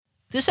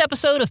This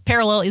episode of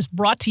Parallel is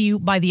brought to you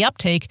by The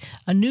Uptake,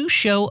 a new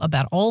show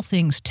about all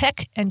things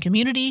tech and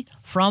community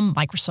from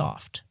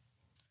Microsoft.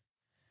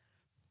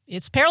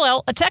 It's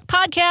Parallel, a tech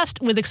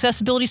podcast with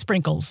accessibility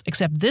sprinkles,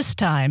 except this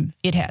time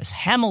it has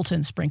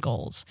Hamilton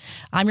sprinkles.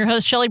 I'm your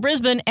host, Shelley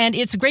Brisbane, and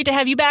it's great to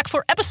have you back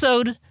for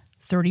episode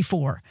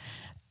 34.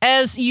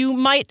 As you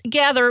might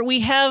gather,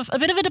 we have a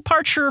bit of a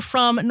departure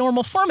from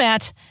normal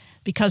format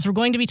because we're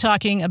going to be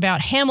talking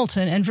about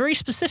Hamilton and very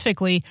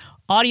specifically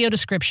audio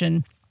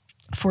description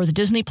for the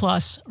Disney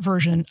Plus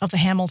version of the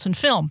Hamilton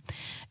film.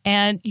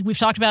 And we've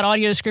talked about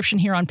audio description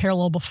here on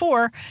Parallel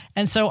before,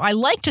 and so I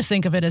like to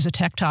think of it as a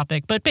tech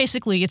topic, but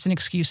basically it's an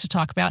excuse to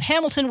talk about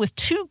Hamilton with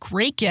two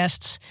great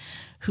guests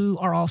who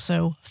are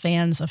also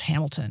fans of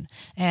Hamilton.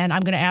 And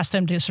I'm going to ask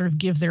them to sort of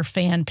give their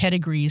fan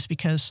pedigrees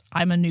because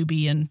I'm a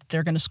newbie and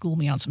they're going to school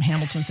me on some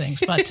Hamilton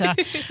things. But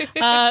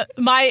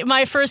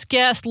my first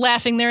guest,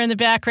 laughing there in the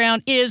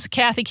background, is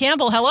Kathy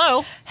Campbell.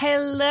 Hello.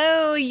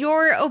 Hello.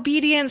 Your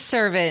obedient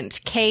servant,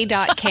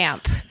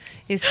 K.Camp.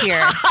 is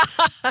here.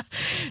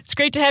 It's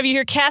great to have you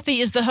here. Kathy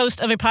is the host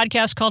of a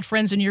podcast called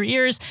Friends in Your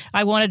Ears.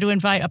 I wanted to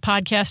invite a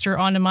podcaster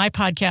onto my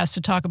podcast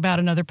to talk about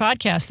another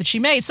podcast that she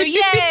made. So yay!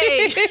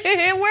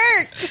 It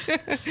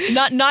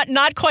worked.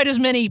 Not quite as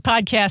many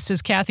podcasts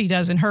as Kathy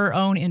does in her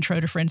own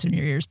intro to Friends in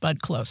Your Ears,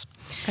 but close.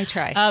 I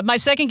try. My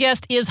second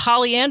guest is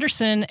Holly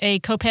Anderson, a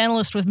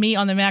co-panelist with me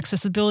on the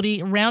Accessibility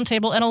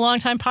Roundtable and a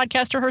longtime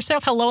podcaster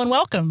herself. Hello and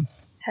welcome.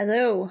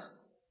 Hello.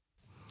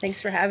 Thanks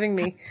for having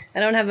me. I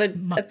don't have a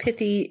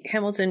pithy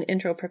Hamilton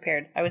intro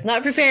prepared. I was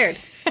not prepared.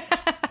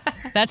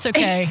 That's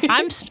okay.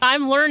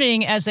 I'm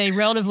learning as a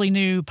relatively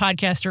new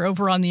podcaster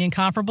over on The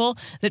Incomparable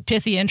that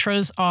pithy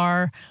intros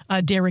are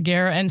de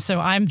rigueur, and so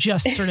I'm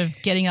just sort of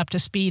getting up to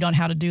speed on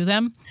how to do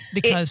them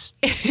because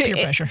peer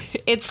pressure.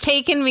 It's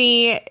taken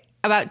me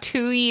about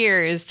 2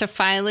 years to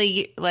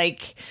finally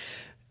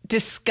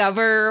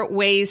discover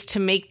ways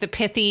to make the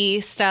pithy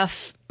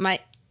stuff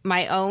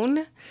my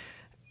own.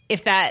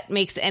 If that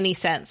makes any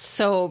sense.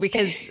 So,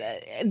 because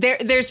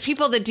there's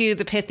people that do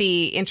the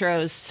pithy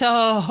intros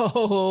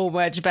so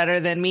much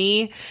better than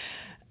me.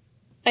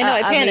 I know,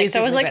 I panicked.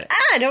 I was like,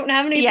 I don't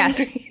have anything.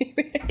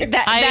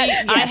 Yeah.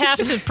 I have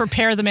to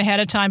prepare them ahead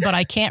of time, but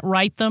I can't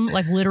write them,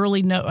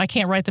 I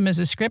can't write them as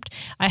a script.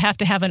 I have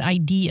to have an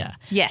idea.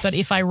 Yes. But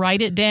if I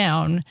write it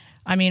down,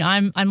 I mean,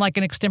 I'm like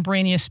an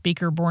extemporaneous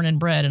speaker born and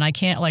bred, and I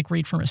can't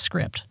read from a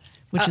script,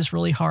 which is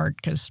really hard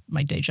because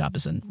my day job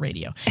is in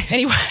radio.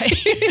 Anyway.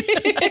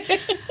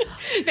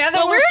 Now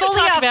that we're fully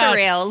off the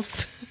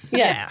rails.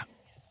 Yeah.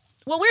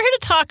 Well, we're here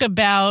to talk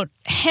about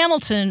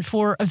Hamilton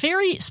for a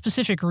very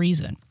specific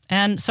reason.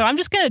 And so I'm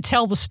just going to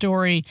tell the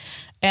story.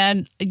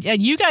 And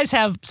you guys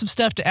have some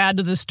stuff to add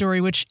to this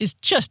story, which is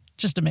just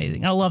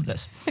amazing. I love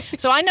this.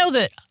 So I know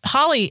that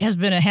Holly has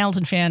been a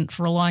Hamilton fan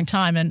for a long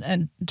time.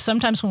 And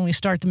sometimes when we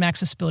start the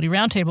Accessibility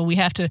Roundtable, we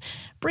have to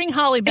bring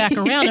Holly back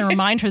around and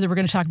remind her that we're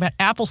going to talk about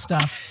Apple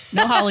stuff.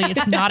 No, Holly,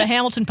 it's not a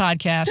Hamilton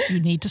podcast. You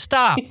need to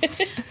stop.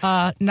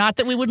 Not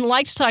that we wouldn't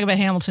like to talk about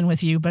Hamilton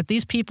with you, but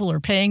these people are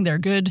paying their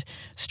good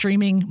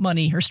streaming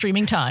money or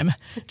streaming time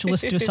to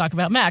listen to us talk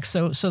about Macs.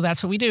 So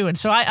that's what we do. And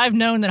so I've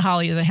known that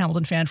Holly is a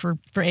Hamilton fan for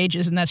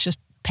ages, and that's just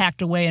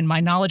packed away in my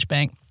knowledge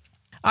bank.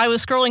 I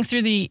was scrolling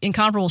through the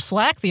Incomparable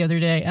Slack the other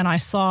day, and I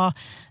saw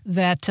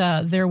that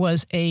there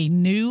was a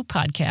new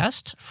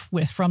podcast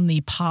from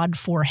the Pod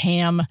for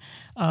Ham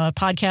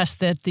podcast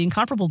that the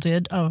Incomparable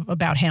did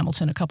about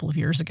Hamilton a couple of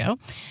years ago,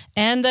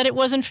 and that it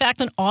was, in fact,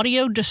 an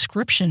audio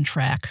description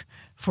track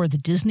for the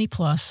Disney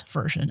Plus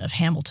version of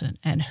Hamilton.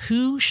 And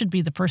who should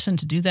be the person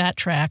to do that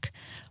track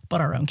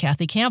but our own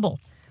Kathy Campbell?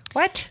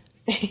 What?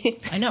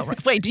 I know.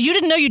 Right? Wait, you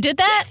didn't know you did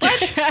that?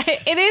 What?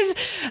 It is,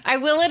 I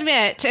will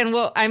admit, and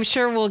I'm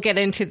sure we'll get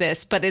into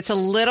this, but it's a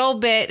little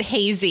bit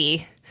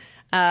hazy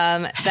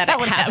that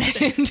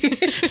happened.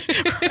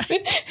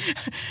 Right.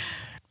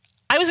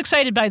 I was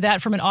excited by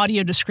that from an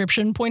audio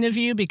description point of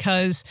view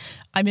because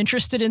I'm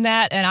interested in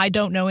that and I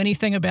don't know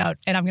anything about,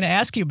 and I'm going to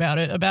ask you about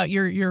it, about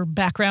your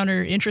background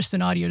or interest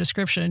in audio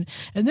description.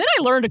 And then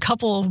I learned a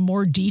couple of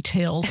more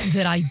details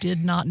that I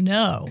did not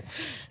know.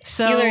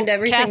 So, you learned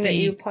everything Kathy, that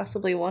you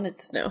possibly wanted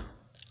to know.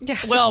 Yeah.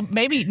 Well,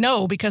 maybe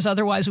no, because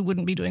otherwise we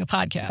wouldn't be doing a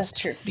podcast. That's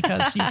true.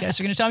 Because you guys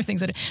are going to tell me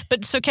things.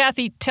 But so,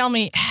 Kathy, tell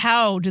me,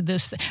 how did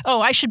this...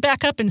 Oh, I should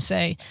back up and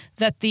say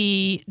that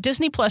the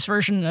Disney Plus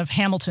version of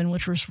Hamilton,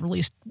 which was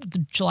released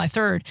July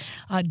 3rd,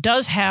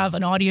 does have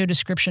an audio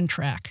description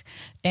track.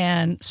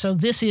 And so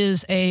this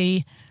is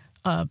a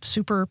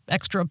super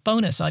extra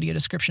bonus audio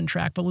description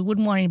track, but we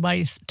wouldn't want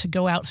anybody to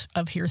go out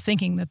of here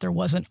thinking that there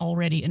wasn't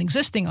already an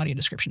existing audio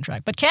description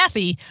track. But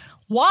Kathy,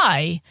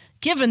 why,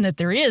 given that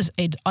there is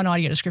an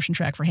audio description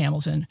track for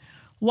Hamilton,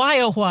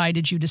 why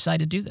did you decide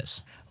to do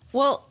this?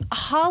 Well,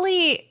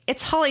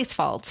 it's Holly's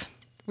fault,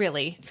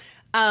 really.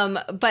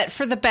 But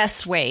for the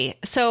best way.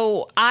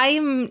 So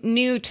I'm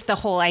new to the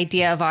whole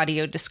idea of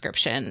audio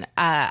description.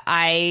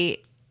 I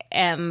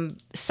am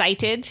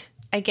sighted,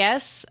 I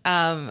guess.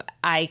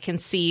 I can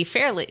see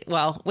fairly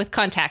well with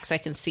contacts. I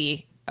can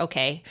see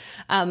okay.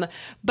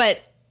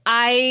 But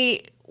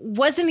I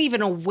wasn't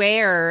even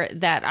aware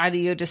that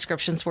audio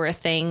descriptions were a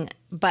thing,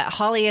 but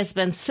Holly has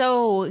been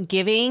so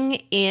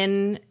giving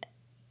in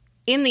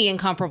the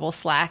Incomparable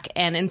Slack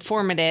and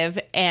informative,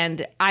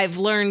 and I've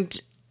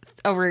learned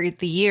over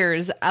the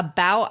years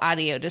about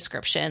audio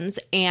descriptions.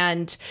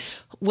 And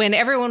when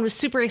everyone was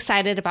super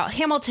excited about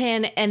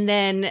Hamilton, and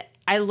then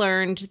I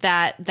learned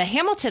that the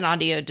Hamilton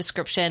audio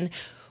description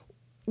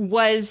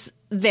was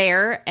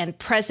there and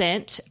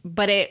present,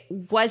 but it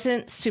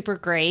wasn't super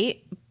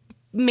great,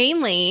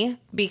 mainly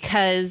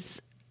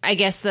because I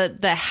guess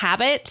the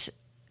habit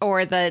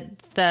or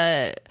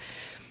the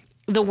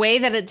way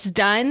that it's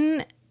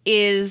done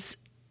is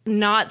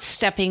not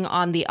stepping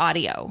on the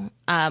audio,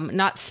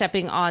 not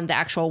stepping on the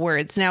actual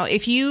words. Now,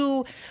 if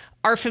you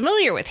are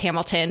familiar with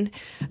Hamilton,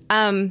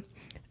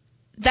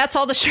 that's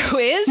all the show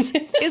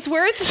is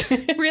words,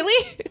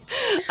 really.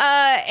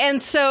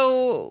 And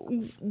so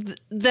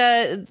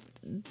the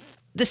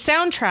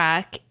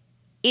soundtrack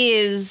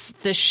is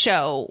the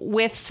show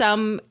with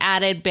some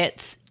added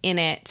bits in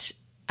it,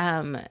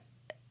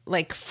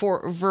 like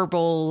for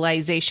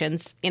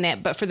verbalizations in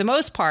it. But for the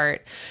most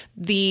part,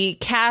 the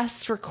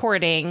cast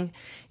recording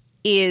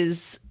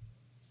is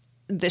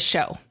the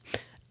show.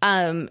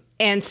 And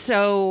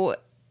so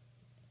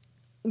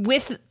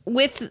with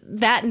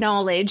that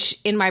knowledge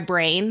in my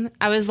brain,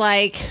 I was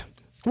like,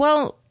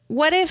 well,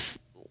 what if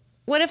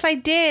I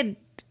did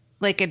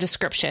like a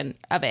description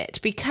of it?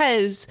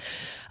 Because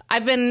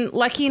I've been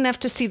lucky enough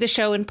to see the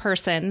show in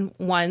person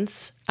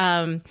once.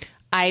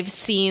 I've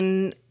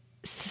seen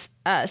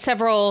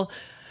several,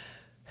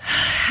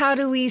 how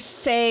do we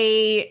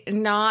say,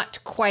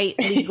 not quite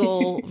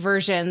legal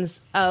versions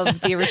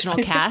of the original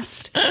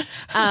cast,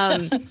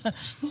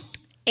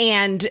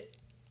 and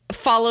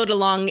followed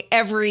along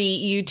every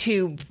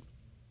YouTube,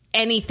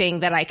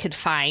 anything that I could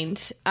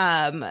find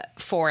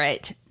for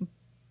it.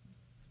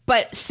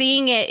 But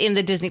seeing it in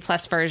the Disney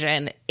Plus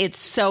version, it's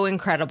so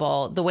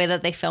incredible. The way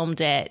that they filmed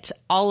it,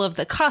 all of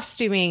the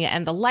costuming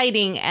and the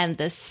lighting and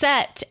the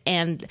set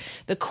and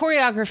the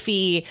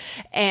choreography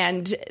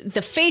and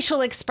the facial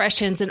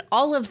expressions and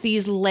all of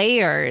these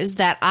layers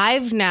that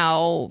I've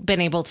now been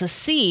able to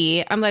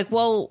see. I'm like,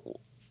 well,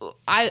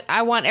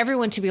 I want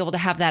everyone to be able to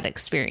have that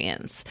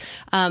experience,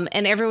 and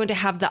everyone to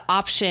have the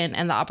option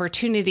and the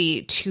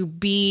opportunity to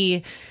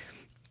be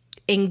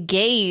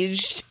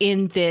engaged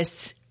in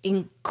this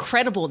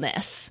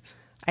incredibleness,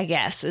 I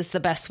guess, is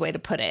the best way to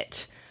put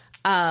it.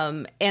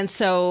 And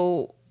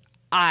so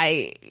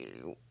I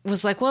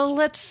was like, well,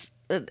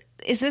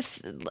 is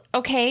this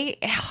okay?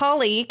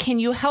 Holly, can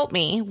you help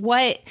me?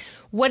 What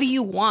do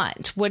you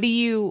want?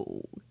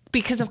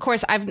 Because of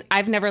course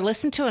I've never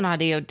listened to an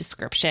audio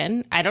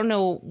description. I don't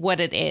know what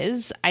it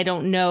is. I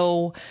don't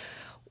know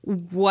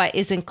what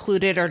is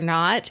included or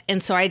not.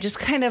 And so I just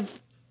kind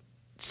of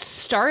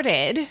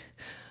started,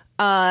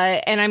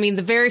 and I mean,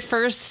 the very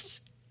first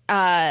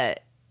file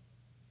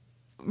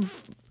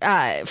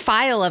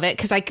of it,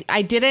 because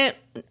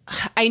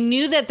I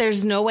knew that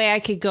there's no way I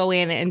could go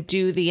in and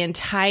do the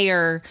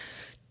entire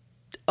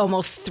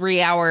almost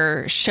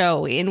 3-hour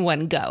show in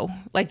one go.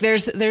 Like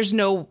there's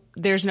no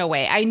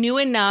way. I knew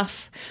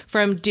enough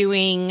from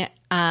doing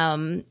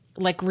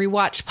like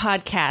rewatch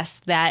podcasts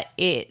that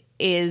it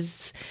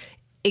is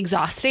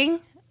exhausting,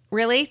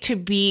 really, to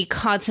be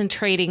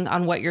concentrating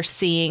on what you're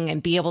seeing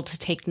and be able to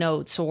take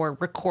notes or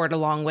record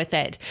along with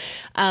it.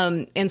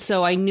 And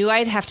so I knew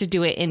I'd have to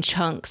do it in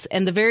chunks.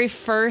 And the very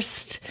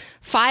first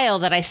file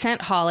that I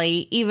sent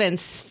Holly even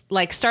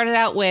like started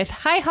out with,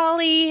 "Hi,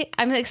 Holly,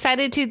 I'm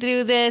excited to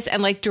do this,"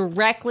 and like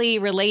directly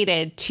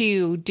related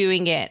to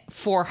doing it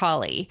for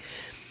Holly.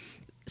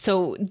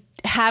 So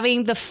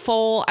having the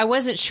full, I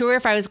wasn't sure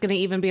if I was going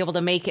to even be able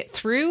to make it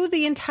through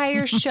the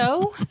entire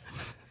show,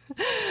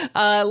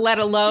 let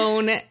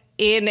alone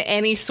in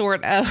any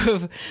sort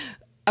of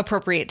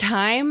appropriate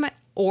time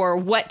or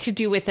what to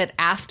do with it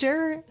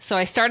after. So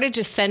I started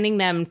just sending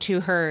them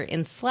to her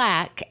in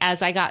Slack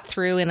as I got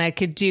through, and I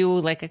could do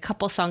like a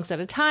couple songs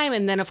at a time.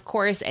 And then, of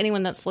course,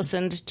 anyone that's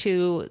listened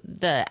to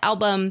the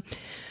album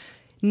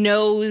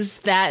knows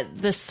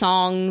that the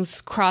songs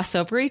cross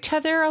over each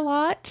other a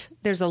lot.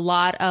 There's a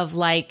lot of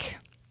like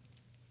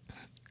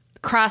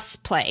cross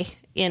play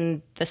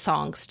in the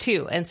songs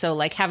too. And so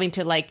like having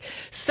to like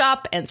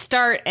stop and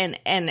start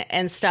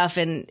and stuff.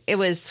 And it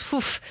was,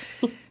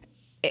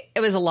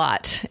 it was a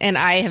lot. And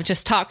I have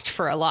just talked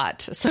for a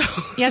lot. So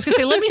yeah, I was gonna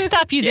say, let me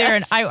stop you there.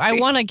 Yes. And I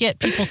want to get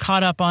people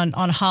caught up on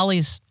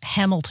Holly's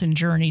Hamilton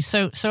journey.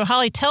 So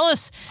Holly, tell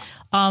us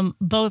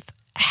both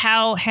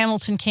how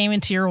Hamilton came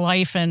into your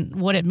life and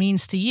what it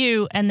means to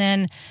you. And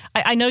then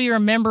I know you're a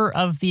member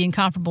of the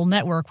Incomparable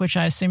Network, which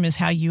I assume is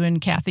how you and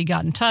Kathy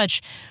got in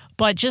touch.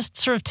 But just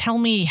sort of tell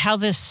me how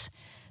this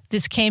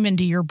came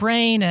into your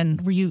brain,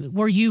 and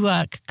were you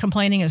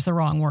complaining is the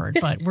wrong word,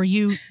 but were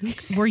you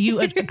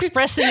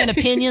expressing an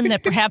opinion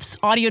that perhaps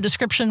audio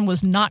description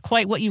was not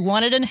quite what you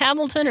wanted in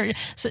Hamilton? Or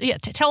so yeah,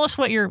 tell us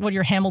what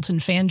your Hamilton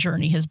fan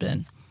journey has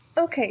been.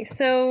 Okay,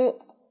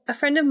 so a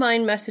friend of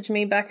mine messaged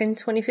me back in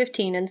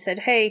 2015 and said,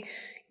 "Hey,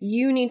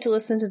 you need to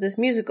listen to this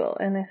musical."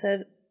 And I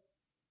said,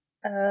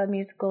 a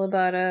musical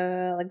about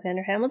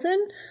Alexander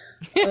Hamilton.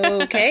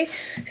 Okay.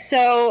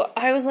 So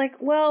I was like,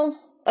 well,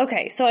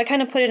 okay. So I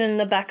kind of put it in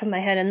the back of my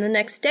head. And the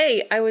next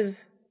day I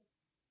was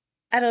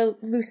at a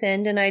loose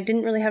end and I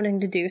didn't really have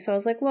anything to do. So I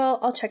was like, well,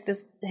 I'll check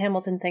this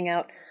Hamilton thing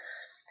out.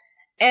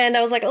 And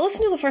I was like, I'll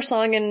listen to the first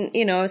song and,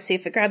 see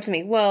if it grabs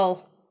me.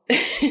 Well,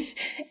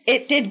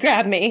 it did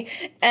grab me.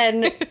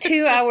 And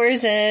 2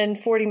 hours and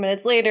 40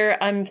 minutes later,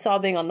 I'm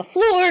sobbing on the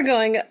floor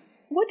going,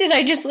 what did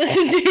I just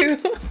listen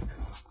to?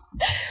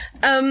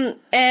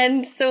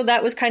 And so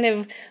that was kind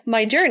of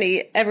my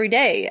journey every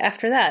day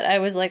after that. I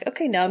was like,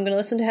 okay, now I'm going to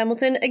listen to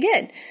Hamilton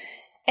again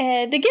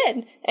and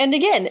again and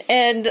again.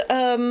 And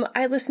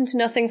I listened to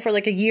nothing for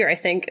like a year, I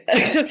think,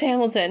 except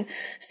Hamilton.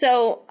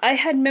 So I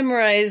had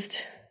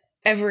memorized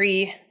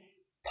every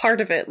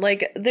part of it.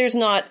 Like,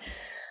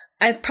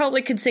 I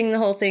probably could sing the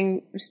whole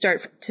thing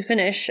start to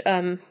finish.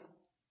 I'm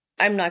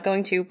not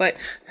going to, but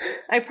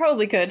I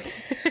probably could.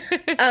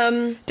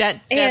 So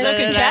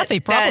could Kathy,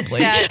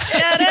 probably. That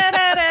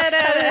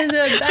is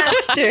a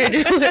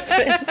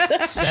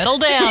bastard. Settle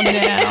down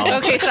now.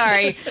 Okay,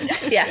 sorry.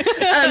 Yeah.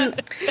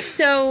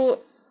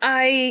 So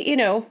I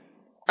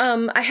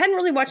hadn't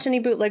really watched any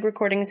bootleg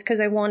recordings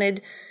because I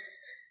wanted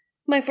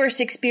my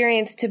first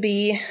experience to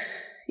be,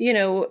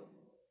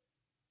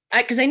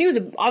 because I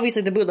knew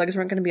obviously the bootlegs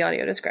weren't going to be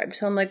audio described.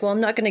 So I'm like, well, I'm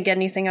not going to get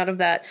anything out of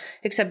that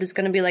except it's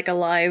going to be like a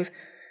live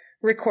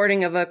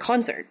recording of a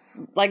concert.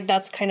 Like,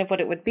 that's kind of what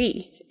it would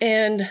be.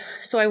 And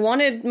so I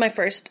wanted my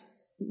first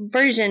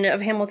version of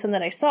Hamilton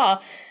that I saw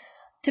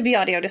to be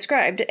audio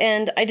described.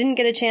 And I didn't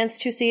get a chance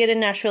to see it in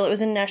Nashville. It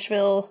was in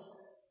Nashville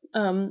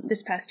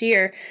this past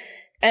year.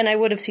 And I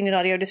would have seen it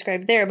audio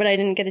described there, but I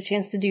didn't get a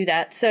chance to do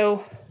that.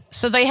 So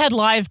they had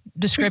live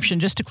description,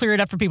 just to clear it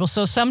up for people.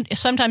 So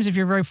sometimes if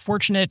you're very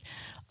fortunate,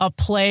 a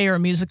play or a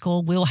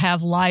musical will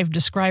have live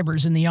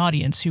describers in the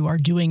audience who are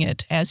doing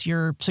it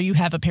so you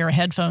have a pair of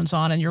headphones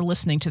on and you're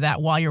listening to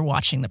that while you're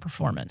watching the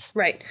performance.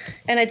 Right.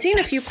 And I'd seen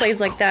a few plays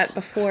like that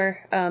before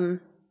in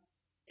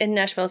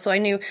Nashville. So I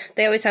knew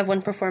they always have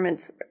one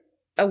performance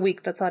a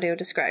week that's audio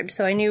described.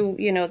 So I knew,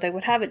 they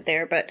would have it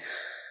there. But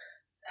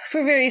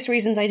for various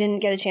reasons, I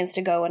didn't get a chance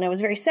to go. And I was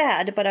very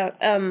sad. But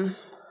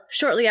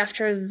shortly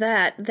after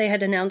that, they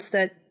had announced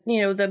that,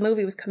 the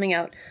movie was coming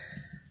out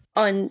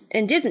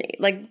in Disney.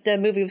 Like, the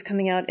movie was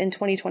coming out in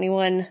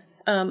 2021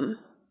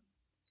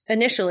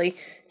 initially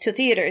to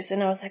theaters.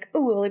 And I was like,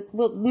 oh,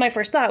 my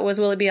first thought was,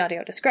 will it be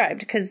audio described?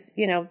 Because,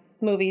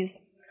 movies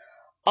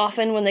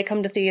often when they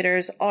come to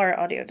theaters are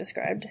audio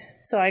described.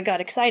 So I got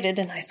excited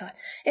and I thought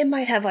it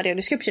might have audio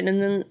description.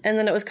 And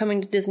then it was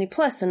coming to Disney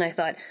Plus and I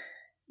thought,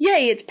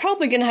 yay, it's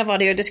probably going to have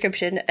audio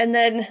description. And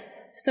then,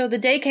 so the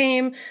day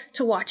came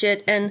to watch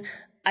it and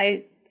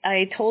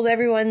I told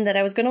everyone that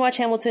I was going to watch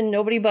Hamilton.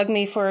 Nobody bugged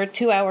me for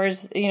 2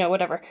 hours,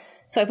 whatever.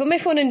 So I put my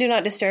phone in Do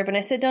Not Disturb and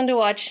I sit down to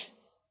watch.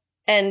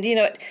 And,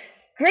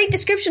 great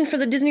description for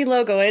the Disney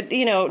logo. It,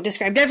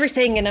 described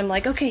everything. And I'm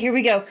like, okay, here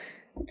we go.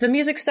 The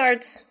music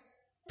starts.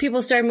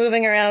 People start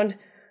moving around.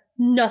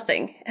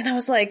 Nothing. And I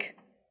was like,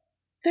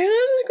 they're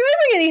not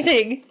describing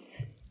anything.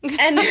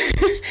 And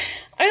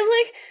I was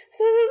like,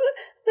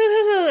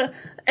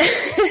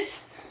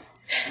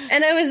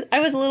 and I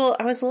was a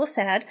little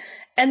sad.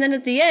 And then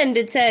at the end,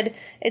 it said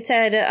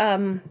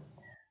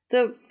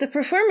the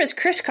performers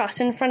crisscross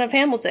in front of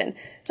Hamilton.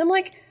 And I'm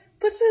like,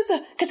 what's this?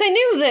 Because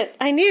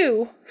I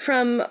knew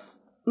from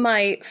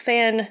my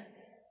fan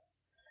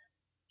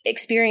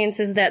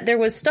experiences that there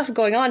was stuff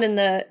going on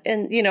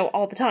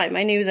all the time.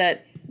 I knew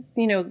that,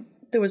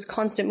 there was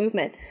constant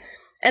movement.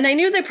 And I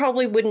knew they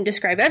probably wouldn't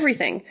describe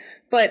everything,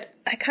 but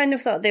I kind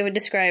of thought they would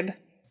describe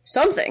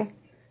something.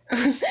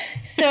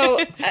 So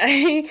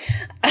I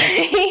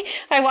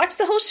watched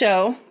the whole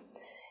show.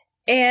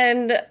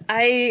 And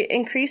I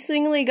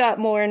increasingly got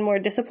more and more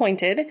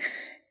disappointed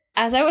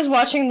as I was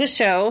watching the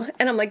show.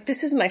 And I'm like,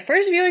 this is my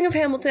first viewing of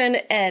Hamilton.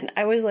 And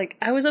I was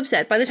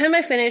upset. By the time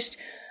I finished,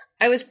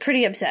 I was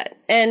pretty upset.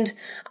 And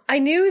I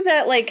knew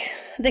that,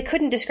 they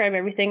couldn't describe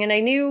everything. And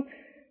I knew,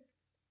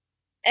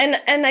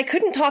 and I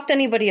couldn't talk to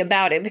anybody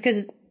about it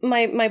because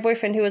my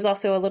boyfriend, who was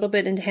also a little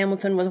bit into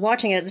Hamilton, was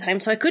watching it at the time.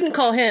 So I couldn't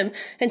call him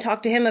and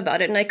talk to him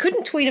about it. And I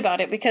couldn't tweet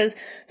about it because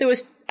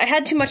I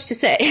had too much to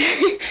say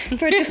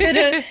for it to fit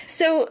in.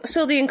 So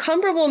the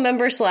Incomparable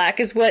member Slack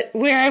is where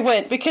I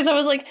went because I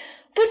was like,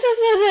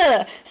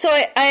 so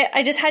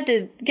I just had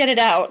to get it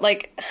out,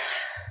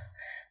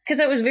 because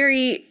I was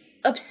very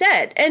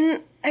upset.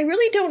 And I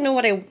really don't know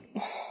what I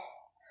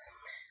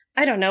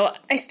don't know.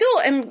 I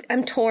still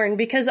I'm torn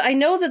because I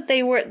know that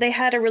they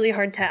had a really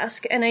hard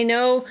task, and I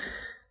know,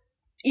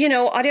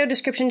 audio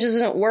description just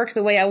doesn't work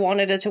the way I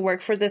wanted it to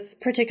work for this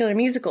particular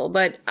musical,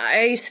 but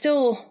I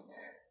still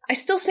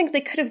think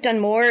they could have done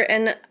more,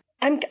 and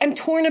I'm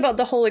torn about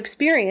the whole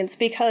experience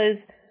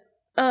because,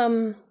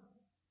 and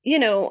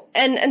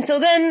so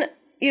then,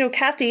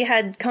 Kathy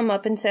had come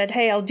up and said,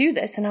 hey, I'll do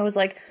this. And I was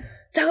like,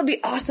 that would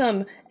be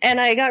awesome. And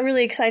I got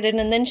really excited,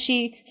 and then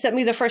she sent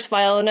me the first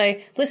file, and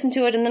I listened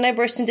to it, and then I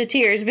burst into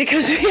tears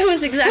because it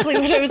was exactly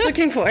what I was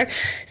looking for.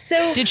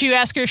 So, did you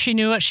ask her if she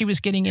knew what she was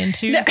getting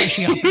into? No. Did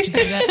she offer to do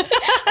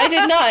that? I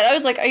did not. I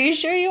was like, are you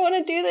sure you want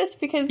to do this?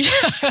 Because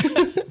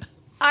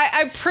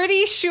I'm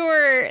pretty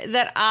sure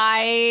that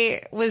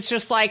I was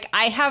just like,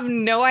 I have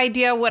no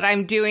idea what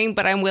I'm doing,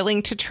 but I'm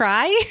willing to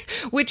try,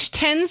 which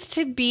tends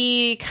to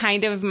be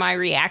kind of my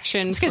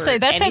reaction. I was going to say,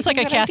 that sounds like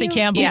a Kathy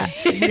Campbell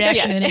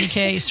reaction in any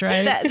case,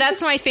 right?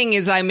 That's my thing,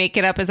 is I make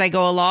it up as I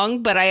go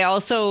along, but I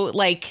also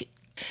like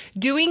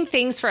doing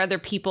things for other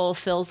people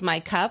fills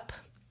my cup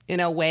in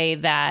a way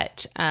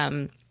that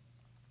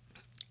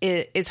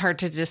is hard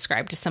to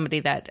describe to somebody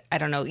that, I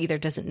don't know, either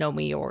doesn't know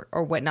me or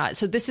whatnot.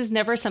 So this is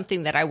never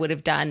something that I would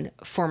have done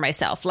for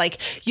myself. Like,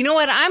 you know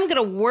what? I'm going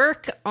to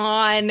work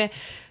on,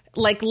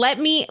 like,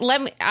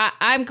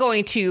 I'm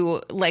going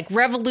to like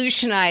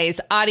revolutionize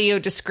audio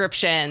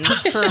description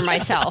for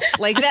myself.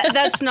 Like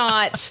that's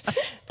not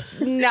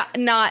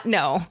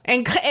no.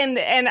 And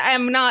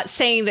I'm not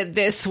saying that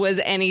this was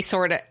any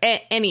sort of,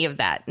 any of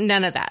that,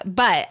 none of that.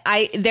 But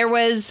there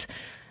was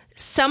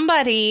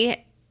somebody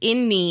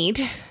in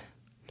need.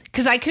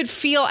 Because I could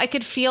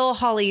feel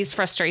Holly's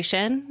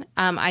frustration.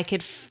 I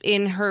could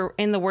in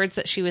the words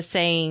that she was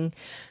saying,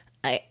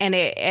 and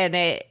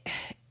it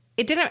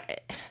didn't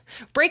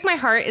break my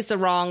heart is the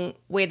wrong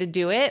way to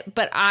do it.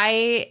 But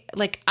I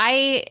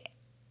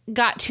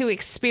got to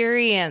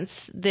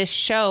experience this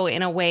show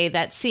in a way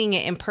that seeing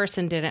it in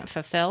person didn't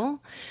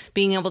fulfill.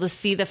 Being able to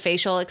see the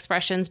facial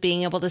expressions,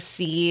 being able to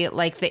see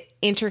like the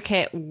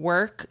intricate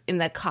work in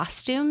the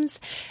costumes,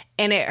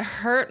 and it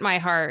hurt my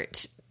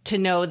heart to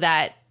know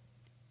that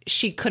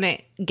she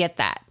couldn't get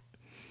that.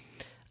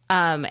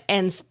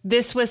 And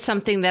this was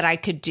something that I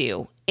could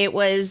do. It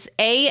was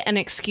an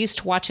excuse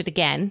to watch it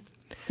again,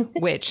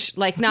 which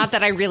like, not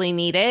that I really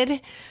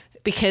needed,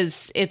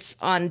 because it's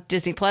on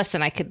Disney Plus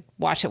and I could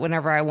watch it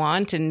whenever I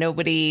want. And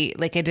nobody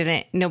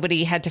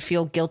had to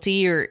feel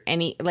guilty or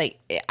any, like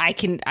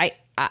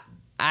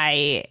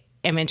I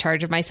am in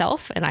charge of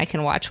myself and I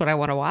can watch what I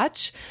want to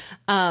watch.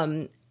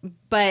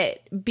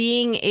 But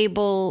being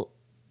able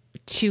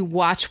to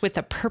watch with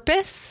a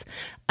purpose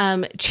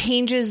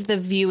changes the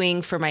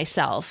viewing for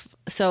myself.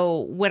 So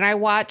when I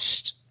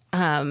watched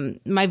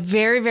my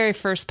very, very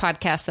first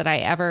podcast that I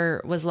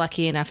ever was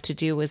lucky enough to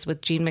do was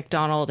with Jean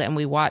MacDonald, and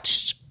we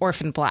watched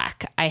Orphan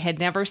Black. I had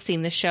never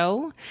seen the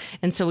show,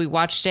 and so we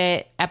watched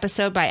it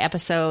episode by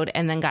episode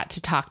and then got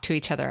to talk to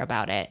each other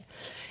about it.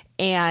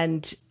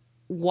 And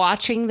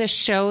watching the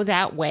show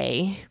that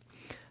way,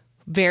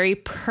 very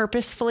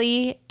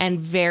purposefully and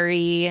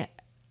very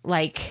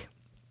like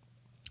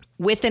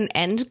with an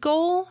end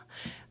goal,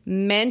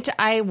 meant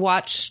I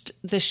watched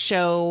the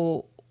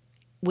show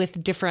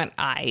with different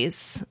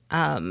eyes.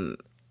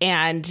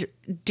 And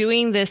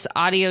doing this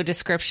audio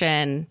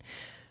description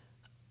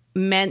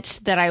meant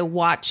that I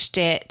watched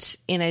it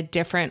in a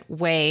different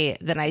way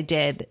than I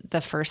did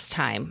the first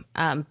time.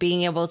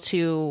 Being able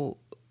to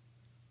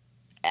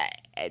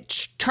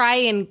try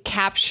and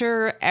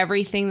capture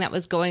everything that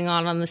was going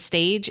on the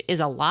stage is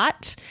a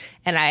lot.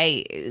 And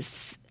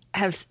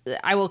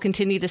I will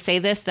continue to say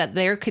this, that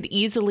there could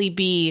easily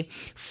be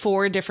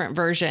 4 different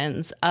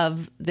versions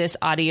of this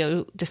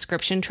audio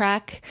description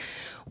track.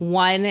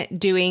 One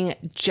doing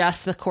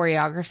just the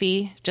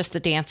choreography, just the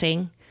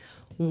dancing.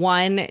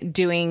 One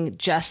doing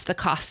just the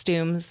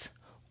costumes.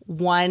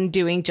 One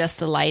doing just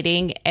the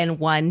lighting. And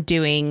one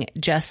doing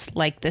just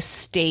like the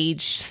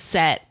stage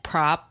set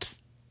props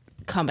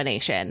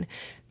combination.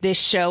 This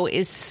show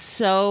is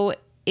so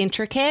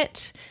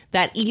intricate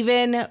that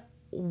even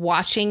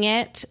watching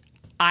it,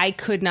 I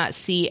could not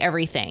see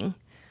everything.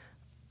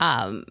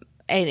 And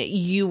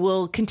you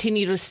will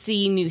continue to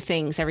see new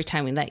things every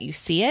time that you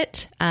see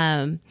it.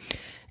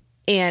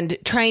 And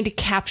trying to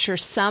capture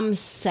some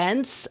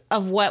sense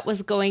of what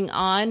was going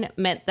on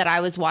meant that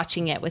I was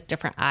watching it with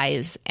different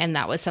eyes. And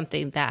that was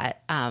something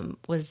that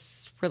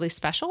was really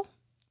special.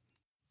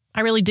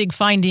 I really dig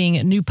finding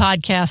new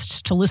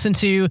podcasts to listen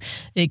to.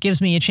 It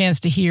gives me a chance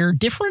to hear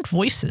different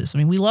voices. I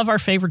mean, we love our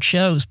favorite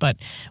shows, but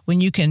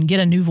when you can get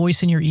a new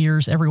voice in your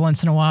ears every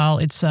once in a while,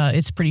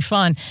 it's pretty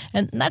fun.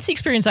 And that's the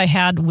experience I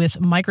had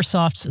with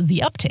Microsoft's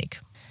The Uptake.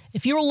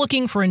 If you're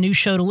looking for a new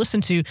show to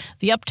listen to,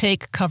 The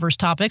Uptake covers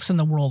topics in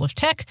the world of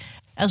tech,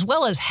 as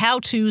well as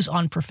how-tos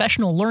on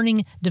professional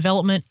learning,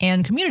 development,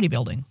 and community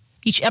building.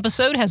 Each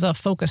episode has a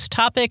focused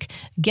topic,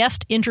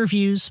 guest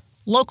interviews,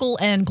 local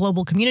and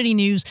global community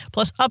news,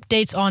 plus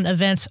updates on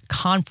events,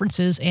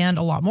 conferences, and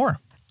a lot more.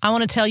 I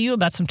want to tell you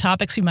about some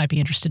topics you might be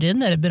interested in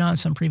that have been on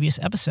some previous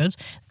episodes.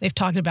 They've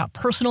talked about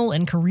personal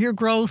and career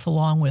growth,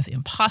 along with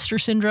imposter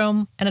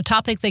syndrome, and a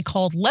topic they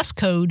called Less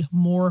Code,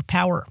 More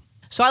Power.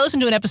 So I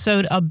listened to an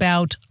episode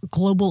about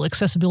Global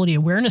Accessibility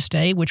Awareness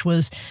Day, which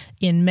was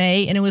in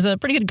May, and it was a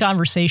pretty good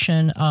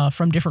conversation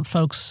from different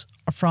folks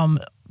from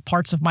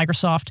parts of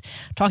Microsoft,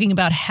 talking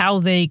about how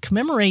they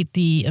commemorate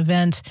the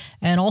event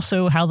and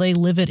also how they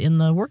live it in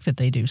the work that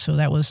they do. So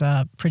that was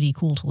pretty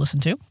cool to listen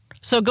to.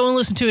 So go and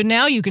listen to it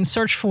now. You can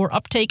search for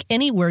Uptake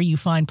anywhere you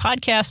find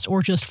podcasts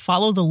or just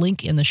follow the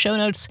link in the show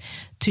notes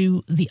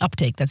to The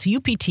Uptake. That's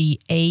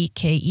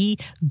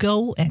UPTAKE.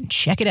 Go and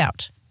check it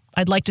out.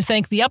 I'd like to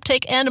thank The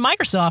Uptake and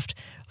Microsoft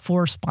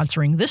for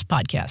sponsoring this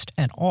podcast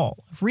and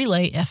all of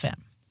Relay FM.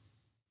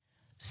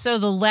 So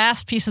the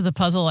last piece of the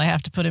puzzle I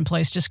have to put in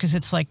place, just because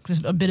it's like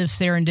a bit of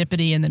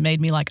serendipity and that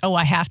made me like, oh,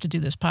 I have to do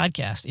this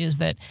podcast, is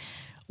that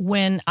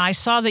when I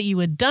saw that you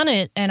had done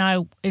it and I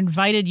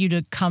invited you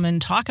to come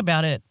and talk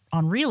about it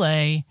on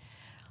Relay,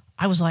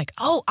 I was like,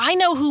 oh, I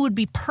know who would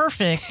be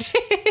perfect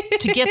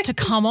to get to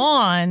come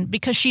on,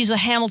 because she's a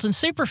Hamilton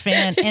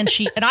superfan,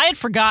 and I had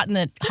forgotten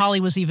that Holly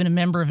was even a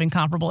member of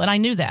Incomparable, and I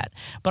knew that,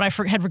 but I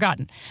had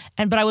forgotten.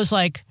 But I was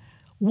like,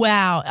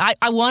 wow,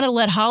 I want to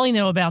let Holly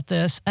know about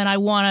this, and I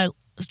want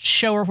to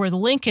show her where the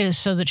link is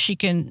so that she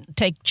can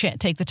take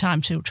the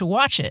time to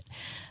watch it.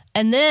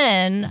 And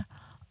then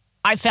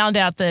I found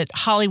out that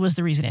Holly was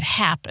the reason it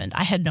happened.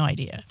 I had no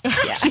idea.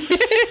 Yeah.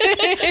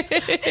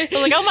 I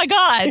was like, oh my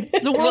God,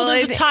 the world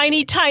is a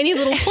tiny, tiny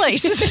little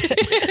place,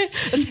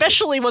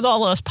 especially with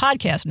all those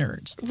podcast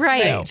nerds.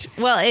 Right. So.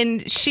 Well,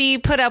 and she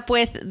put up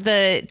with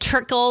the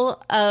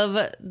trickle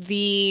of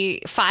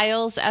the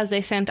files as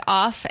they sent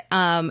off.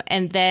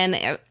 And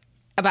then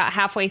about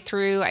halfway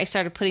through, I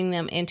started putting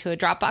them into a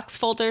Dropbox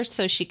folder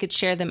so she could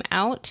share them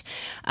out.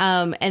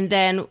 And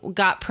then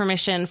got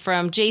permission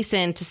from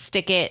Jason to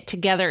stick it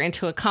together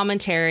into a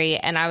commentary.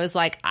 And I was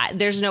like,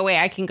 there's no way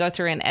I can go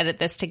through and edit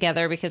this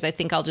together, because I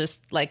think I'll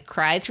just like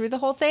cry through the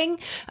whole thing.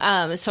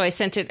 So I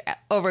sent it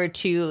over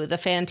to the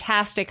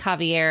fantastic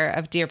Javier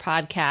of Dear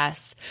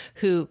Podcasts,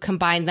 who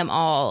combined them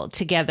all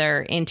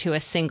together into a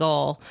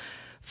single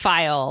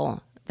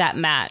file that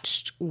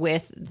matched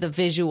with the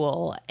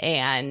visual,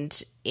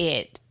 and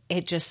it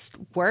just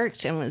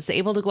worked and was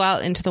able to go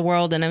out into the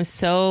world. And I'm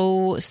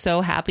so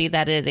happy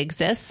that it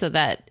exists so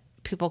that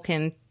people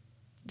can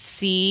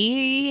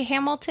see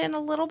Hamilton a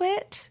little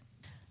bit.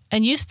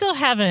 And you still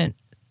haven't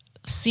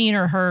seen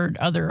or heard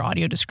other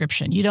audio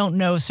description. You don't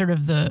know sort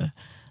of the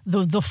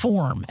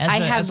form. I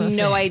have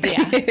no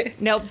idea.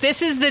 Nope.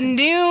 This is the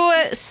new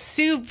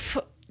soup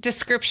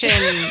description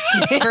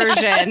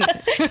version.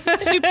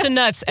 Soup to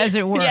nuts, as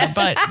it were, yes.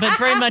 but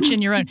very much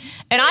in your own.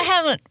 And I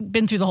haven't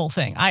been through the whole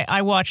thing. I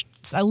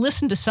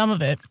listened to some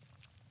of it,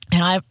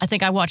 and I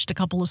think I watched a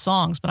couple of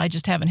songs, but I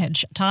just haven't had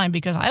time,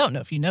 because I don't know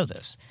if you know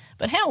this,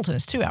 but Hamilton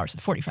is 2 hours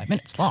and 45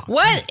 minutes long.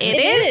 What? It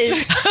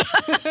is?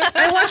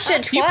 I watched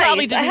it twice. You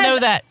probably didn't know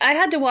that. I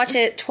had to watch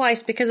it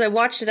twice because I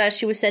watched it as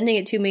she was sending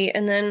it to me,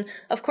 and then,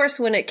 of course,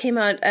 when it came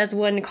out as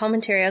one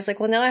commentary, I was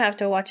like, well, now I have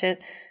to watch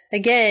it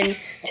again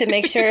to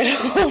make sure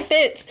it all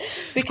fits.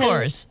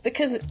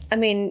 Because I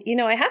mean,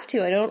 I have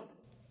to. I don't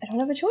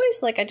have a choice.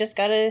 Like, I just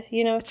gotta,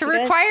 It's a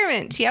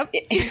requirement. Yep.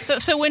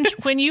 So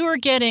when you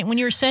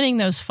were sending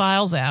those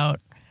files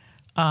out,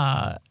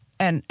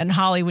 and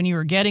Holly, when you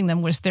were getting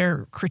them, was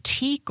there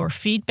critique or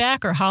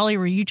feedback, or Holly,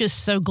 were you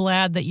just so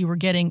glad that you were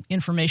getting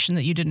information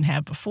that you didn't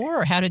have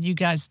before, or how did you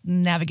guys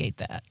navigate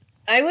that?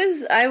 I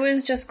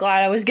was just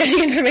glad I was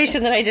getting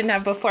information that I didn't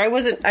have before. I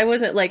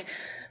wasn't like,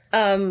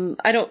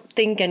 I don't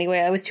think anyway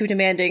I was too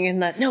demanding in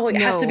that, no, it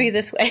has to be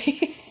this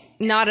way.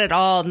 Not at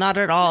all. Not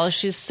at all.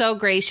 She's so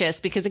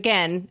gracious, because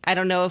again, I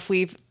don't know if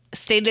we've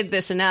stated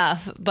this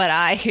enough, but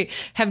I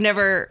have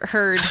never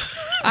heard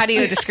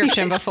audio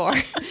description before.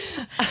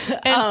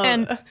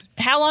 And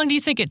how long do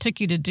you think it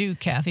took you to do,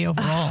 Kathy,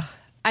 overall?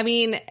 I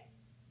mean,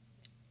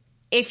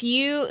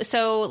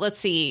 let's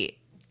see,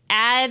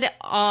 add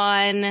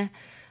on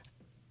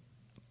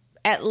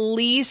at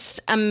least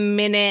a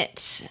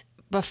minute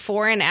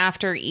before and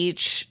after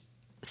each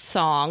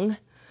song,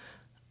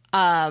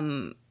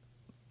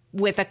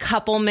 with a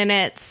couple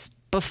minutes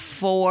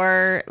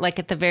before, like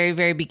at the very,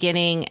 very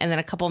beginning, and then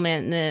a couple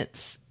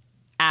minutes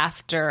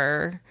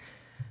after.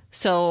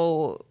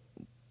 So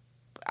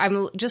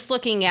I'm just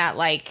looking at,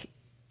 like,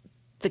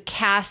 the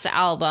cast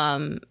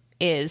album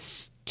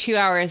is 2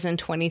 hours and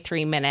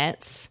 23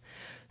 minutes.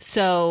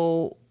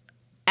 So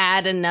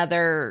add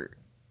another,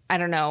 I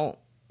don't know,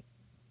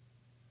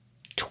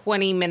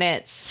 20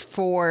 minutes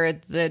for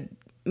the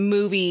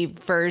movie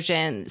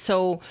version.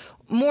 So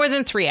more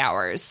than 3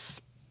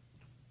 hours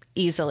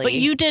easily. But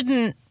you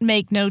didn't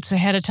make notes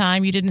ahead of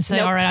time. You didn't say,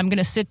 nope. All right, I'm going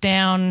to sit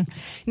down.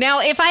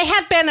 Now, if I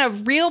had been a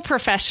real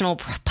professional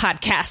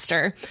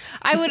podcaster,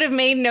 I would have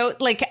made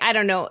note, like, I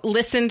don't know,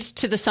 listened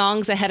to the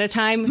songs ahead of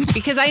time,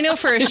 because I know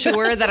for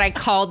sure that I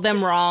called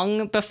them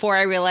wrong before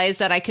I realized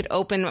that I could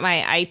open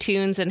my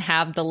iTunes and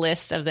have the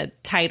list of the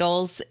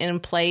titles in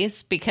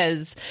place,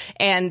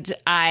 and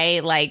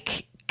I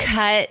like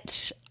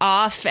cut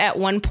off at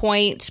one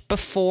point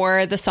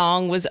before the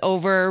song was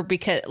over,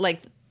 because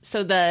like,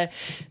 so the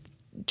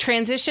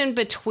transition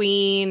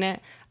between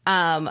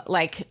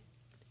like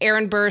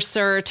Aaron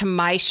Burser to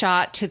My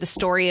Shot to The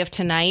Story of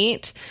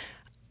Tonight,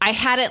 I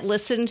hadn't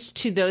listened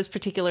to those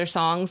particular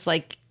songs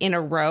like in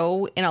a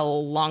row in a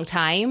long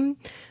time,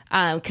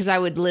 because I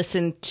would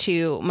listen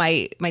to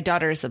my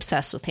daughter is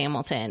obsessed with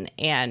Hamilton,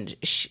 and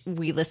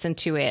we listened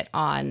to it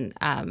on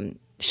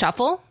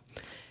shuffle.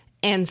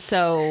 And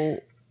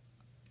so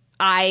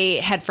I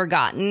had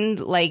forgotten,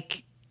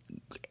 like,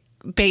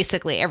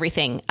 basically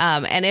everything.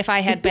 And if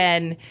I had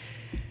been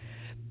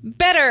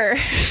better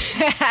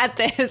at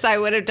this, I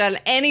would have done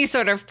any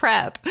sort of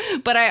prep.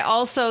 But I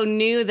also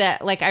knew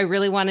that, like, I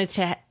really wanted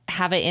to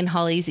have it in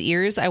Holly's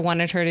ears. I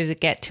wanted her to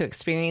get to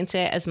experience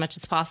it as much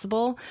as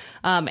possible.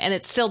 And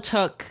it still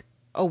took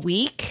a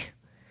week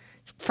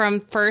from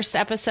first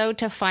episode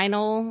to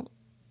final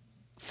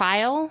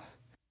file.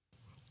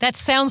 That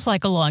sounds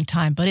like a long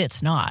time, but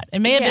it's not. It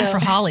may have been for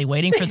Holly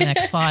waiting for the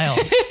next file.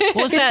 What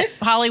was that,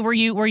 Holly? Were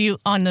you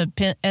on the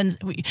pin and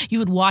you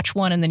would watch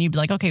one and then you'd be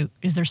like, okay,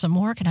 is there some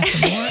more? Can I have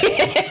some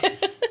more?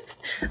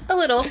 A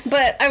little,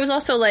 but I was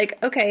also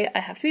like, okay, I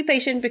have to be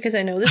patient because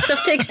I know this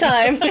stuff takes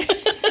time.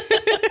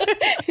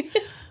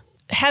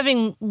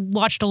 Having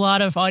watched a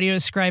lot of audio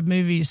described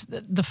movies,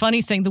 the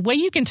funny thing, the way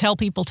you can tell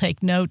people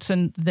take notes,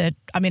 and that,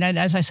 I mean,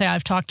 as I say,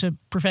 I've talked to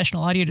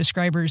professional audio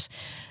describers,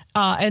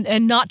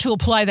 and not to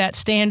apply that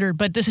standard,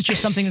 but this is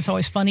just something that's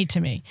always funny to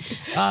me.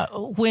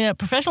 When a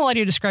professional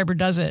audio describer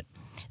does it,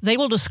 they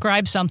will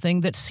describe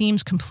something that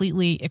seems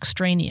completely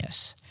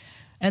extraneous.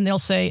 And they'll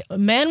say, a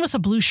man with a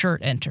blue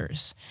shirt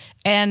enters.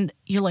 And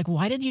you're like,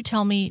 why did you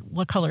tell me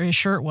what color his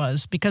shirt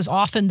was? Because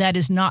often that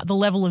is not the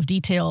level of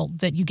detail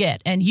that you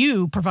get. And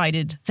you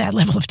provided that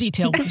level of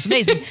detail, which is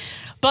amazing.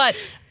 But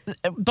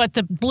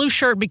the blue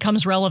shirt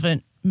becomes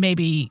relevant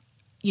maybe,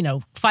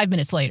 5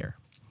 minutes later,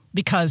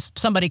 because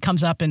somebody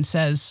comes up and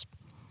says,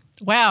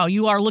 wow,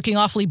 you are looking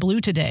awfully blue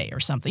today,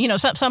 or something,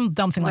 some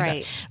dumb thing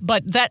like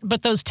that.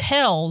 But those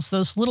tells,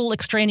 those little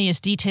extraneous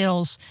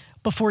details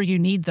before you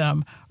need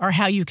them, are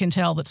how you can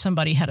tell that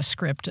somebody had a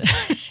script.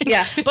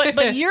 Yeah.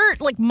 But you're,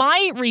 like,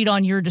 my read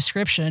on your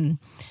description,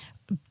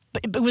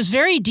 it was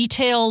very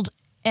detailed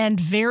and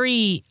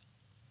very,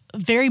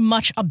 very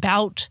much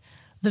about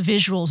the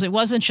visuals. It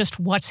wasn't just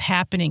what's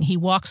happening. He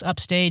walks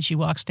upstage, he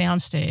walks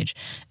downstage.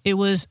 It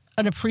was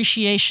an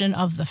appreciation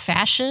of the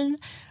fashion,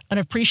 and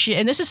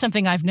this is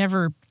something I've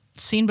never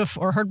seen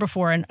before or heard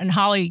before. And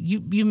Holly,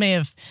 you may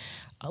have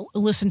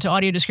listened to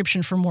audio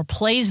description for more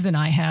plays than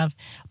I have,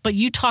 but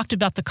you talked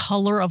about the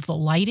color of the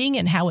lighting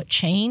and how it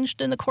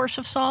changed in the course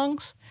of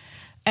songs.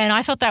 And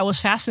I thought that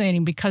was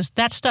fascinating because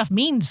that stuff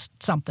means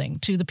something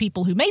to the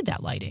people who made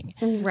that lighting.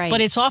 Right. But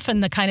it's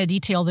often the kind of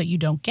detail that you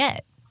don't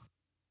get.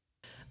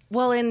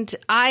 Well, and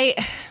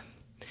I've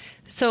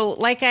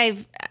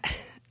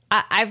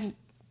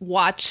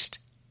watched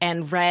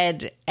and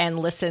read and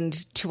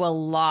listened to a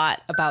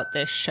lot about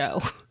this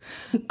show.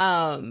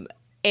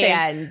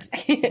 And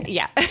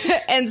yeah.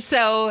 And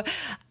so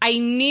I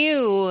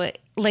knew,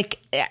 like,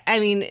 I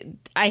mean,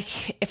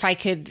 if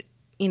I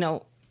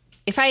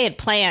had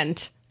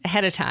planned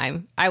ahead of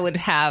time, I would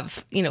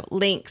have,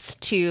 links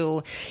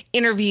to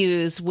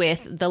interviews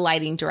with the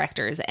lighting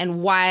directors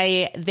and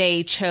why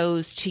they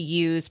chose to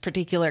use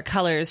particular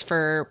colors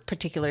for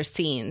particular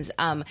scenes.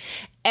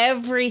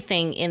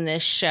 Everything in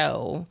this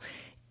show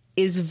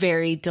is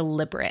very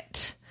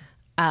deliberate.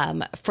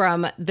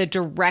 From the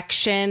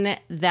direction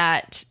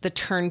that the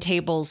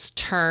turntables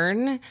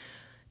turn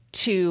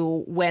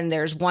to when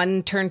there's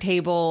one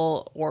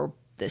turntable or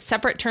the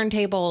separate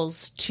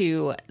turntables,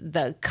 to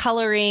the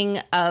coloring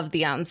of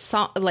the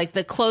ensemble, like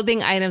the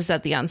clothing items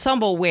that the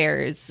ensemble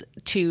wears,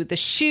 to the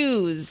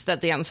shoes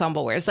that the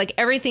ensemble wears. Like,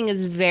 everything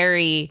is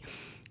very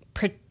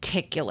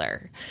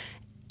particular.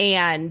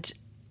 And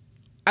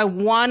I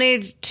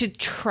wanted to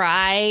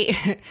try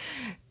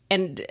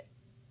and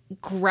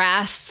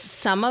grasp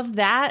some of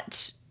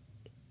that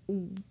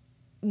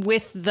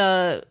with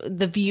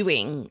the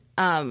viewing,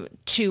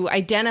 to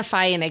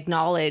identify and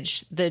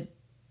acknowledge the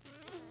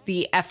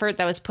effort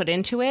that was put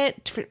into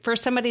it for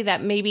somebody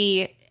that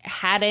maybe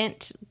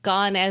hadn't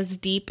gone as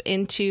deep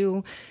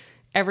into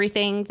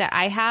everything that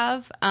I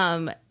have,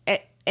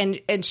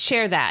 and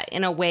share that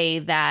in a way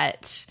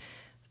that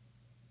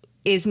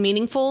is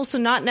meaningful. So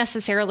not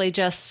necessarily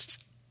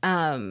just,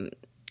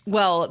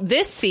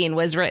 this scene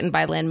was written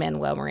by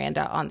Lin-Manuel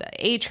Miranda on the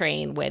A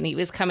train when he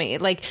was coming.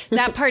 Like,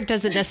 that part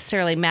doesn't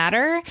necessarily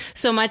matter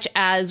so much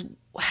as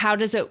how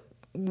does it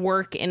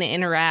work and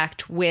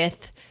interact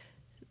with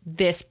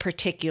this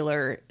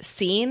particular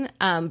scene,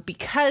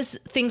 because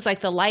things like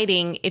the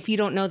lighting, if you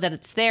don't know that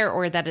it's there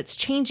or that it's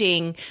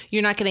changing,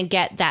 you're not going to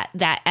get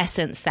that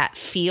essence, that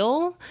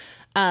feel,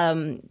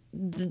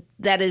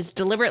 that is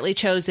deliberately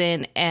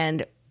chosen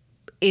and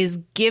is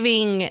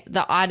giving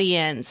the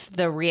audience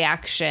the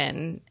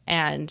reaction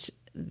and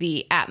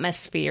the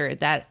atmosphere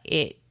that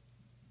it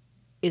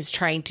is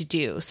trying to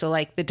do. So,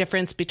 like, the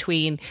difference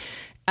between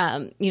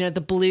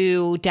the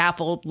blue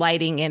dappled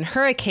lighting in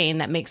Hurricane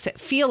that makes it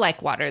feel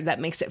like water, that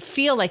makes it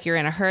feel like you're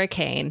in a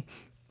hurricane.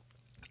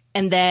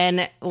 And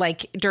then,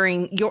 like,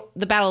 during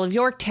the Battle of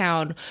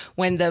Yorktown,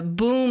 when the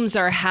booms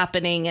are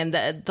happening and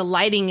the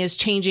lighting is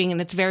changing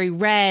and it's very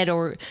red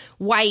or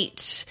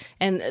white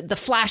and the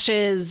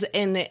flashes,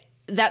 and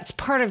that's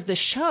part of the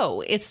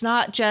show. It's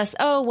not just,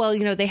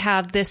 they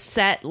have this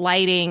set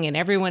lighting and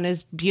everyone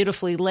is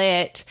beautifully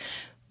lit,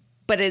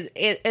 but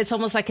it's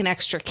almost like an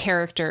extra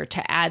character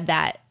to add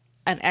that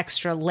an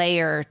extra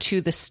layer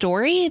to the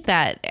story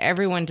that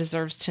everyone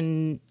deserves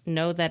to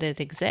know that it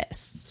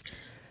exists.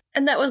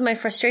 And that was my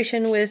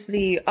frustration with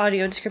the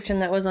audio description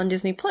that was on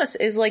Disney Plus,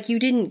 is like you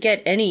didn't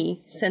get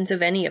any sense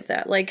of any of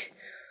that. Like,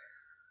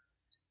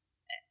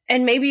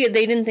 and maybe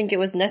they didn't think it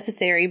was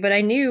necessary, but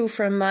I knew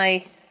from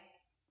my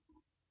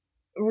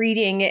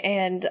reading,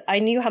 and I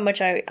knew how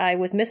much I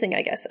was missing,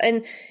 I guess.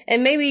 And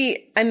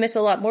maybe I miss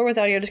a lot more with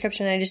audio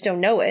description, and I just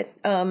don't know it.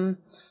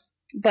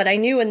 But I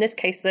knew in this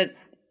case that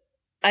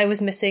I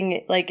was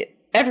missing, like,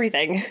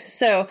 everything.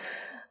 So,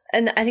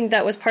 and I think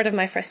that was part of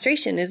my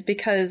frustration, is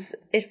because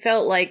it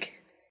felt like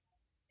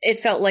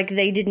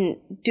they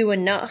didn't do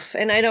enough.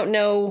 And I don't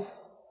know.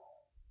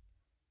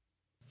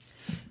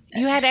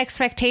 You had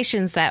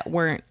expectations that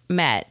weren't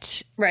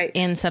met, right,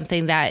 in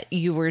something that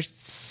you were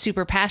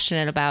super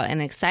passionate about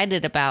and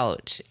excited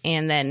about.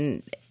 And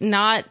then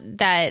not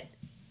that,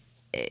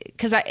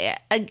 because I,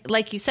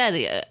 like you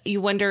said,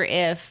 you wonder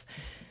if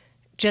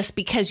just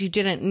because you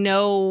didn't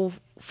know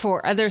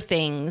for other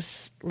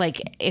things,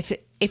 like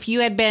if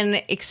you had been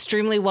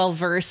extremely well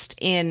versed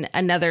in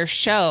another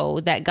show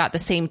that got the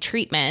same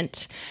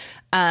treatment,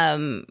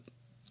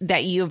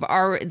 that you've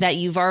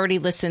already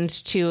listened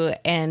to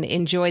and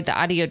enjoyed the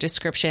audio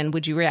description,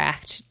 would you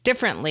react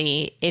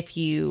differently if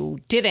you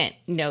didn't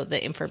know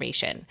the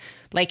information?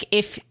 Like,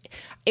 if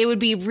it would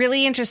be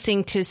really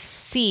interesting to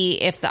see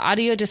if the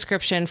audio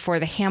description for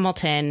the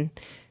Hamilton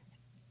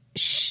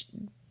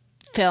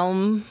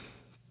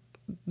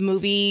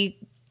movie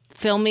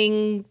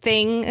filming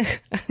thing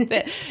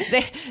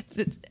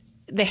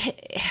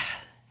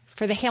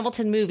for the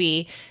Hamilton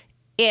movie,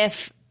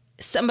 if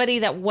somebody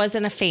that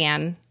wasn't a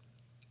fan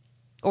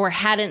or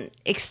hadn't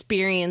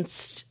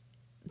experienced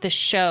the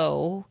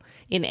show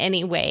in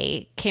any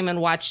way came and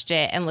watched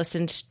it and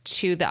listened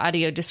to the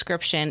audio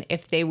description,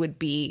 if they would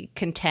be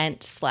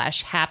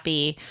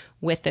content/happy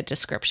with the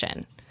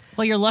description.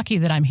 Well, you're lucky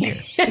that I'm here.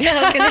 Yeah,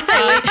 I was going to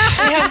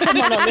say, we have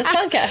someone on this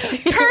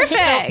podcast.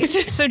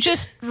 Perfect. So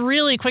just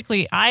really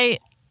quickly, I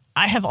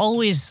have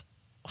always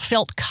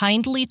felt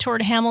kindly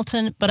toward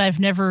Hamilton, but I've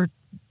never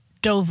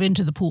dove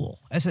into the pool,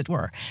 as it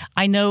were.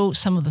 I know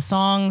some of the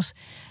songs,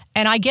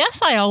 and I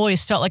guess I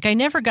always felt like I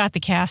never got the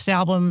cast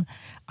album.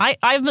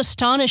 I'm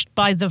astonished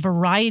by the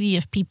variety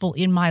of people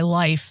in my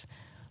life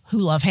who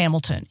love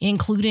Hamilton,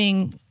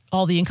 including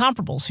all the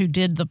Incomparables who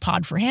did the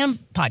Pod for Ham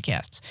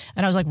podcasts.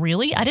 And I was like,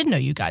 really? I didn't know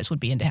you guys would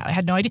be into it. I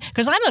had no idea.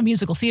 Because I'm a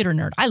musical theater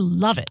nerd. I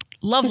love it.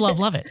 Love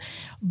it.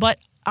 But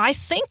I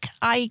think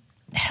I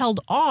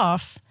held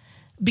off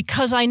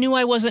because I knew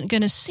I wasn't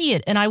going to see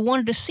it, and I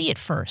wanted to see it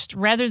first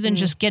rather than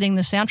just getting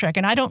the soundtrack.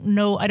 And I don't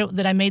know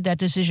that I made that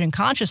decision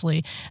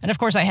consciously. And of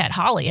course, I had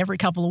Holly every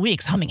couple of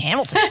weeks humming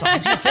Hamilton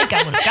songs. You'd think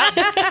I would have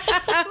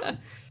gotten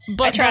it.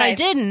 But I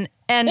didn't.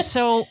 And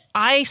so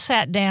I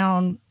sat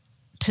down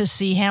to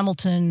see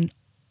Hamilton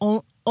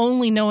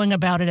only knowing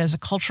about it as a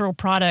cultural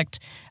product.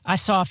 I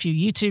saw a few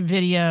YouTube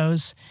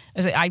videos.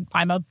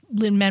 I'm a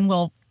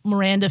Lin-Manuel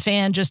Miranda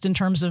fan just in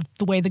terms of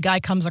the way the guy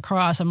comes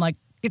across. I'm like,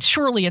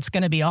 surely it's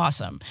going to be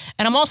awesome.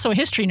 And I'm also a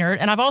history nerd,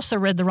 and I've also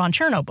read the Ron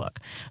Chernow book.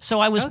 So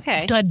I was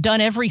done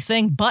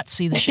everything but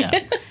see the show.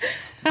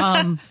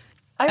 And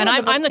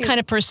I'm the kind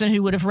of person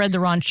who would have read the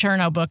Ron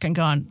Chernow book and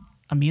gone,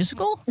 a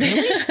musical?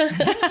 Really? But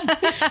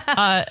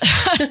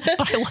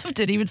I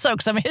loved it even so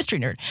because I'm a history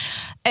nerd.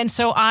 And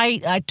so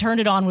I turned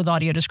it on with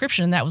audio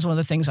description, and that was one of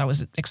the things I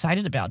was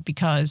excited about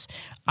because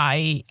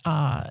I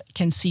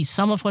can see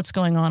some of what's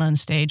going on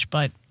stage,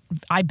 but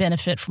I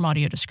benefit from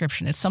audio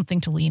description. It's something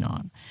to lean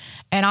on.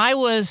 And I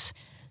was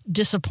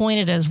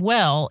disappointed as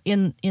well.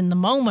 In the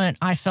moment,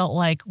 I felt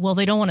like, well,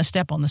 they don't want to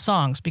step on the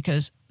songs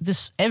because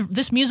this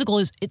musical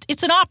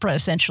it's an opera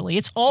essentially.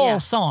 It's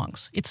all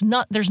songs. It's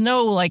not. There's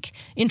no like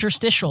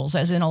interstitials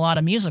as in a lot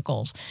of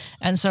musicals.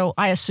 And so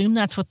I assumed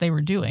that's what they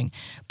were doing.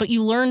 But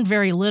you learned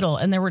very little,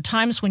 and there were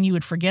times when you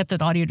would forget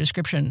that audio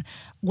description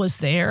was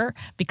there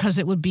because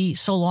it would be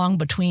so long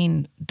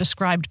between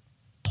described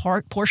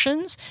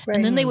portions,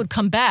 and then they would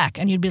come back,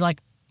 and you'd be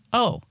like,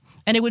 oh.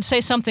 And it would say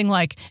something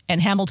like,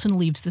 and Hamilton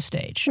leaves the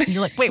stage. And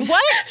you're like, wait,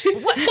 what?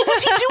 What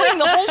was he doing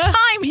the whole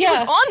time he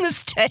was on the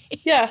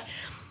stage? Yeah.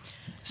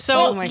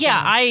 So,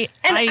 I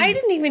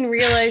didn't even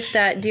realize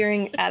that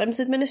during Adams'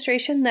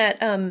 administration that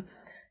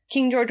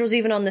King George was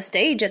even on the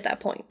stage at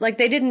that point. Like,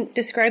 they didn't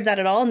describe that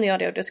at all in the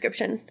audio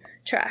description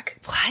track.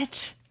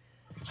 What?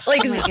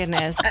 Like, oh, my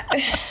goodness.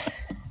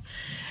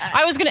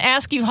 I was going to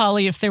ask you,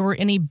 Holly, if there were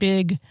any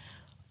big,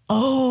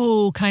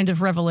 kind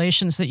of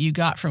revelations that you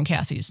got from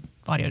Kathy's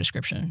audio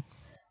description.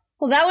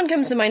 Well, that one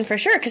comes to mind for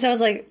sure, because I was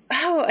like,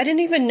 I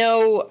didn't even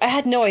know, I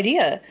had no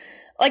idea.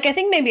 Like, I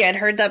think maybe I'd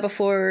heard that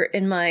before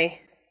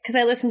because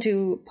I listened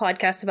to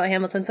podcasts about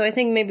Hamilton, so I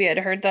think maybe I'd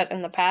heard that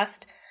in the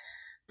past.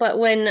 But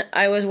when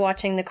I was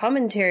watching the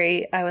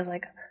commentary, I was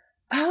like,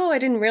 I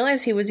didn't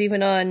realize he was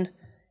even on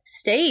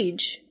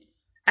stage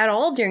at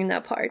all during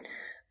that part.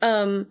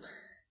 And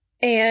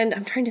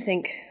I'm trying to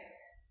think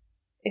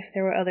if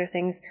there were other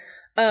things.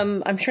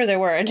 I'm sure there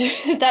were.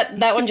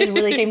 that one just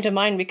really came to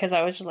mind because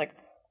I was just like,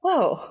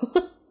 whoa,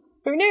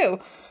 who knew?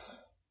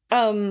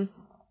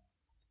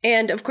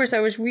 And of course I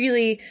was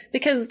really,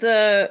 because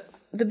the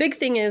big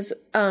thing is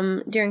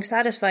during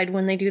Satisfied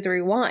when they do the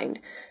rewind,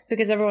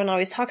 because everyone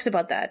always talks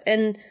about that.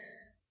 And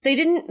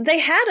they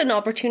had an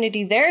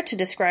opportunity there to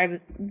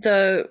describe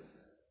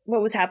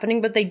what was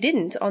happening, but they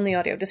didn't on the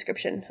audio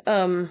description.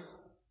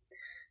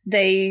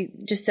 They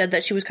just said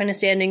that she was kind of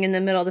standing in the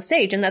middle of the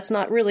stage, and that's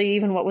not really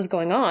even what was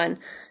going on.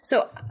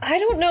 So I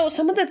don't know.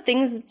 Some of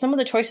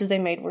the choices they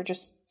made were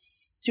just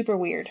super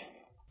weird.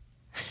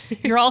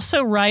 You're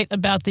also right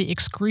about the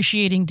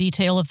excruciating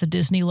detail of the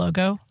Disney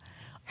logo.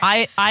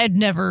 I'd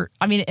never,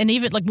 I mean, and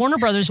even like Warner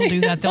Brothers will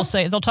do that.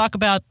 They'll talk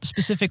about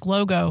specific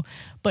logo,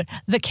 but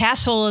the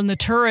castle and the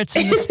turrets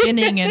and the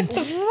spinning and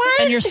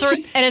you're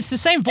and it's the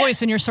same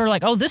voice, and you're sort of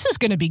like, oh, this is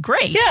going to be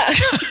great. Yeah.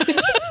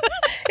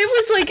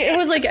 It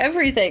was like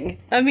everything.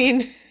 I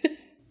mean,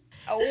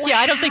 Wow. Yeah,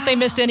 I don't think they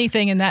missed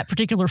anything in that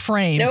particular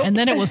frame. Nope. And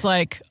then it was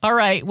like, all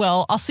right,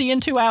 well, I'll see you in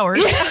 2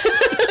 hours.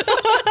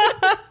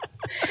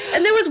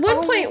 and there was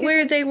one point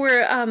where they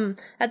were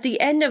at the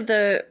end of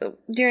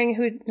during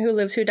Who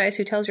Lives, Who Dies,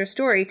 Who Tells Your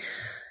Story.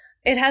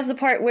 It has the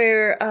part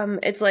where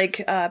it's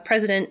like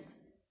President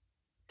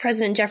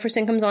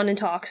Jefferson comes on and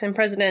talks, and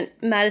President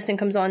Madison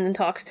comes on and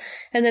talks,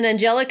 and then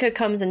Angelica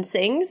comes and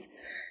sings.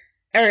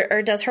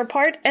 Or does her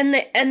part, and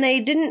they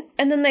didn't,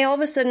 and then they all of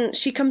a sudden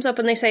she comes up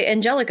and they say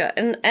Angelica,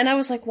 and I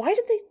was like, why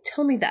did they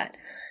tell me that?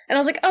 And I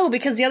was like, oh,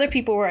 because the other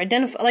people were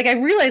identified. Like I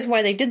realized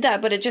why they did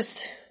that, but it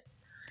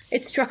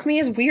struck me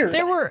as weird.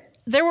 There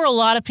were a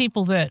lot of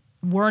people that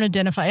weren't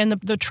identified, and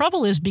the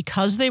trouble is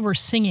because they were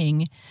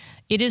singing,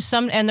 it is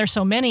and there's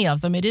so many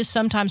of them, it is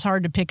sometimes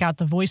hard to pick out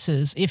the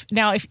voices. If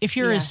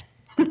you're as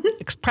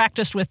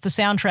practiced with the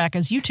soundtrack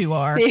as you two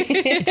are,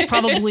 it's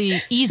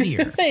probably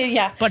easier.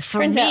 Yeah, but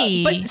for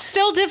me, but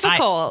still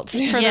difficult for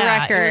the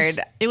record.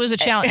 It was a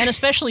challenge, and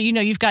especially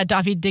you've got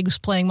Daveed Diggs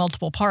playing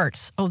multiple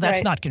parts. Oh,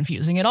 that's not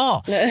confusing at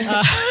all.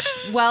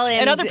 Well,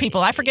 and other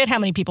people, I forget how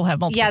many people have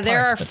multiple. Yeah,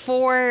 there parts,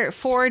 are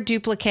four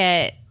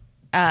duplicate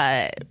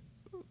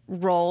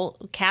role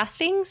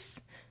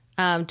castings.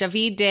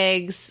 Daveed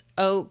Diggs,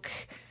 Oak,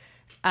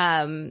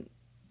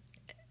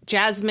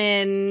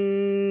 Jasmine,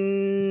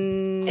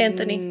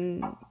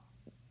 Anthony.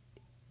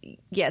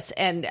 Yes,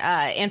 and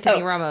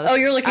Anthony Ramos. Oh,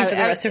 you're looking for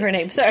the rest of her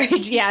name. Sorry.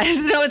 Yeah,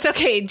 no, it's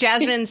okay.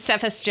 Jasmine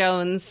Cephas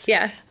Jones.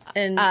 Yeah,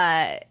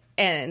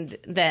 and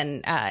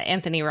then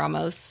Anthony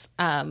Ramos.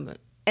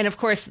 And of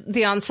course,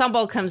 the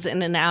ensemble comes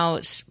in and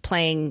out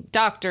playing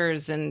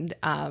doctors and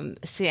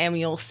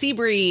Samuel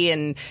Seabury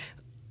and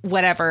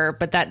whatever,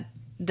 but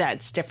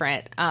that's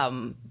different.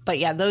 But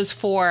yeah, those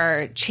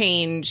four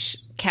change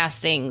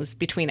castings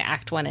between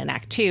Act 1 and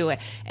Act 2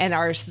 and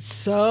are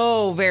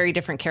so very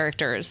different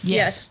characters.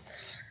 Yes.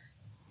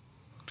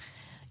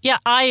 Yeah,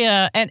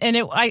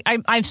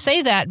 I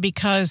say that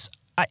because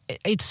I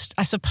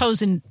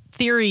suppose in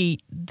theory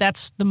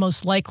that's the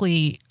most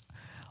likely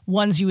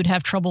ones you would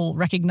have trouble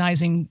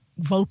recognizing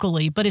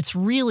vocally, but it's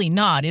really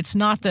not. It's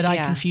not that I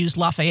confused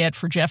Lafayette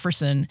for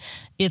Jefferson.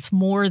 It's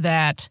more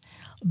that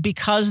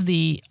because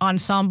the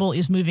ensemble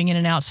is moving in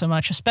and out so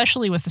much,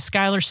 especially with the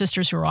Schuyler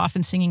sisters who are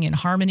often singing in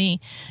harmony,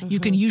 you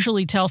can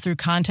usually tell through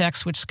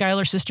context which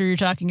Schuyler sister you're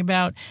talking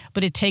about,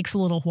 but it takes a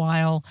little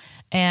while.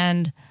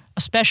 And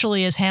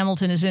especially as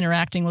Hamilton is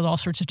interacting with all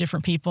sorts of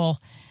different people.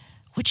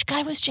 Which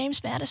guy was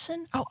James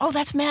Madison? Oh,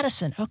 that's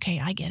Madison. Okay,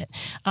 I get it.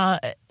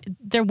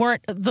 There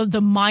weren't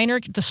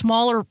the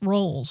smaller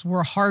roles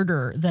were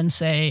harder than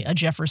say a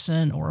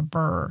Jefferson or a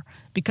Burr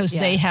because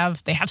they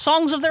have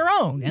songs of their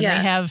own and they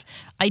have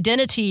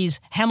identities.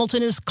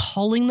 Hamilton is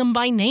calling them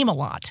by name a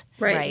lot.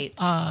 Right.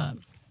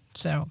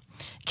 So,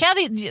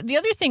 Kathy, the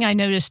other thing I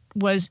noticed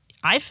was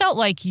I felt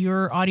like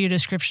your audio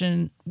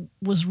description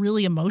was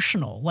really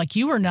emotional. Like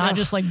you were not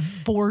just like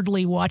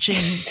boredly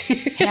watching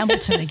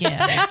Hamilton again.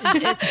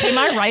 Am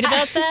I right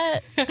about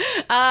that?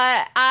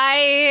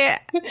 I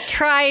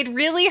tried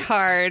really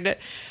hard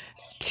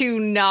to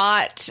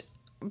not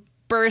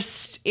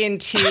burst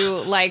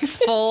into like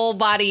full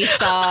body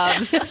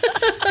sobs,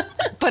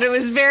 but it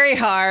was very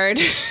hard.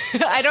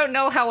 I don't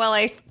know how well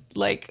I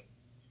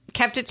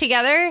kept it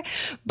together,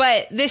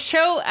 but this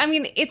show, I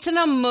mean, it's an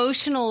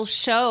emotional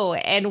show,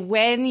 and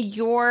when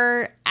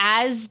you're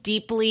as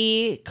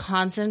deeply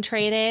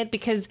concentrated,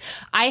 because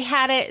I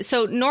had it,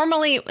 so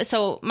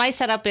my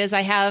setup is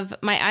I have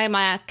my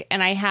iMac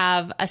and I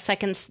have a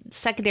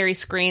secondary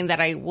screen that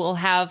I will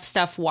have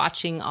stuff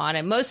watching on,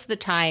 and most of the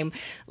time,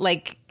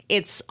 like,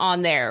 it's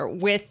on there.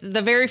 With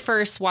the very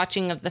first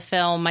watching of the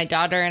film, my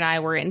daughter and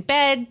I were in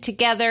bed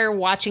together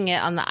watching it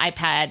on the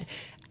iPad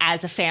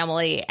as a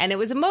family, and it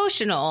was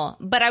emotional,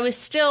 but I was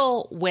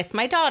still with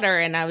my daughter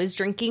and I was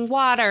drinking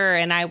water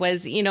and I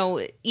was,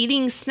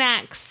 eating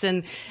snacks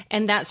and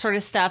that sort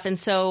of stuff. And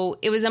so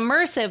it was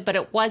immersive, but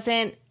it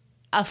wasn't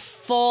a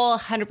full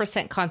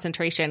 100%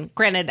 concentration.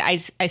 Granted, I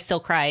still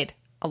cried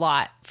a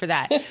lot for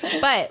that.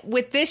 But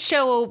with this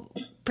show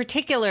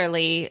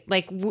particularly,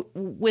 like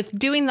with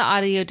doing the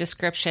audio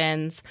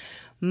descriptions,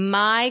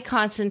 my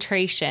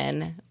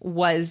concentration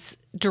was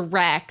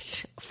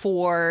direct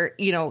for,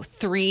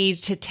 3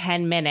 to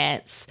 10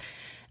 minutes.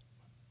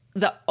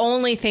 the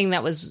only thing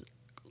that was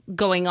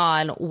going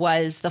on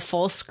was the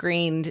full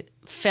screened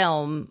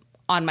film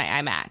on my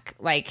iMac.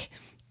 Like,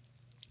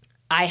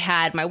 I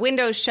had my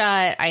windows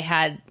shut, I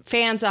had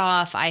fans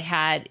off, I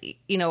had,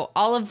 you know,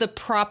 all of the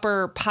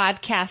proper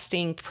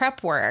podcasting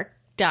prep work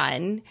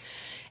done,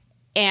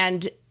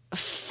 and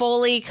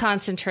fully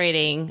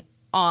concentrating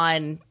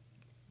on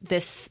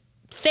this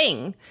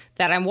thing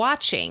that I'm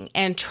watching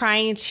and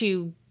trying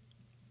to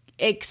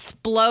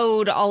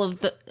explode all of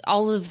the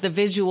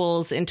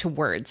visuals into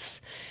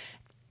words.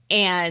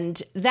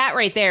 And that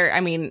right there, I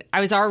mean, I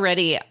was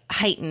already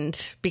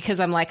heightened because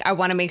I'm like, I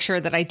want to make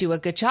sure that I do a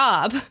good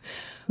job,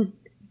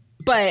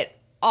 but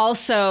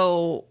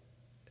also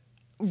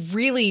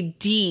really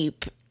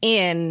deep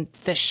in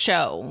the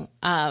show.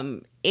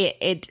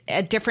 It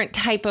a different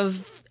type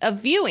of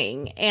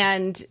viewing.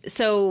 And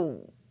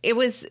so it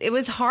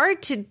was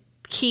hard to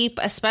keep,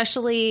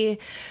 especially,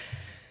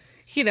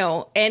 you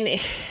know, and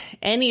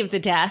any of the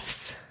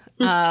deaths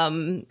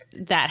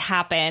that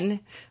happen,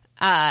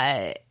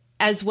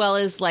 as well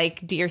as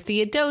like Dear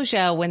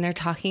Theodosia, when they're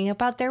talking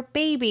about their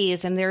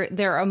babies and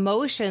their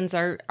emotions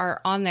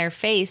are on their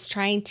face,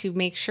 trying to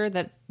make sure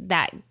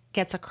that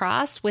gets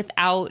across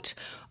without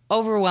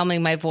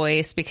overwhelming my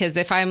voice. Because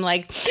if I'm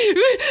like,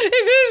 Angelica's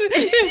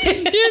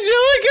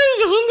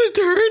on the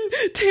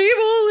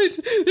turntable,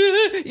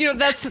 and you know,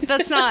 that's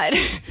not,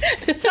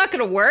 it's not going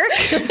to work.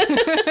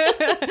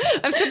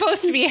 I'm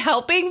supposed to be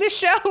helping the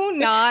show,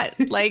 not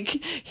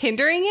like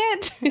hindering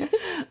it.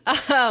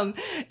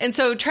 And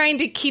so trying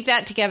to keep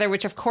that together,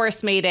 which of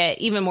course made it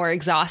even more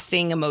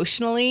exhausting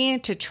emotionally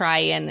to try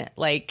and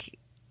like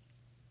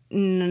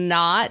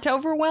not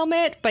overwhelm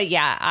it. But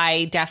yeah,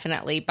 I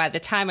definitely, by the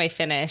time I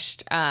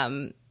finished,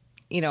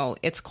 you know,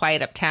 It's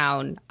Quiet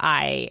Uptown,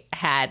 I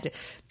had,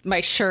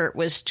 my shirt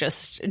was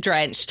just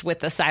drenched with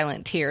the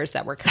silent tears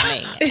that were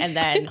coming. And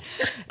then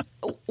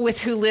with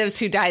Who Lives,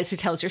 Who Dies, Who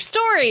Tells Your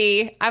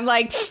Story, I'm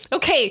like,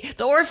 okay,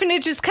 the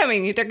orphanage is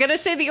coming. They're going to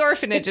say the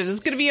orphanage and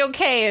it's going to be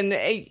okay.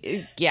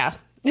 And yeah,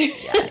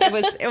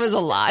 it was a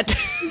lot.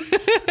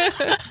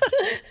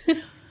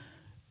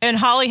 And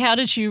Holly, how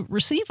did you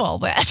receive all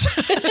that?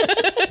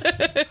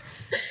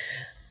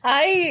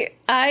 I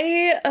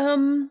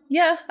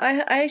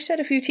shed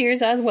a few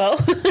tears as well.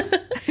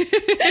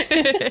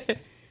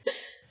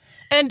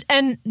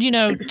 and you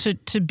know,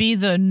 to be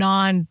the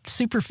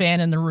non-super fan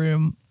in the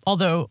room,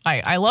 although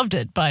I loved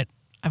it, but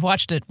I've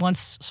watched it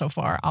once so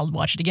far, I'll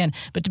watch it again.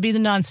 But to be the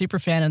non-super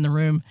fan in the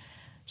room,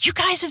 you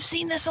guys have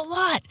seen this a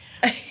lot.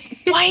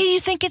 Why do you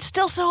think it's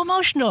still so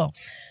emotional?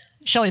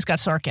 Shelley's got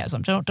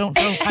sarcasm. Don't.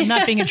 I'm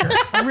not being a jerk.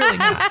 I'm really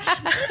not.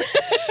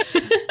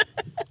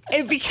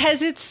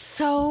 Because it's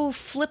so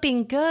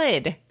flipping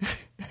good.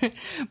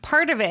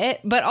 Part of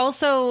it, but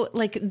also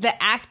like the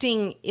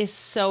acting is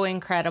so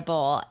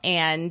incredible,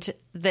 and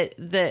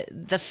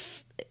the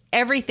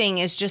everything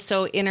is just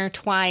so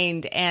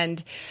intertwined,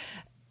 and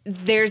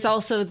there's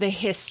also the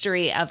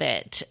history of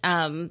it.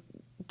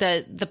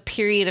 The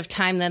period of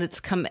time that it's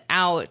come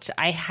out,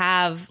 I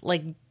have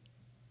like,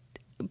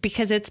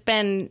 because it's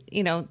been,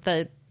 you know,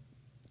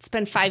 it's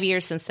been 5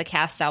 years since the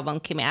Cast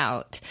album came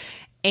out.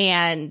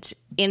 And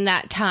in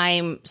that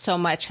time, so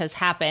much has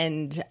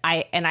happened.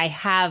 I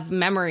have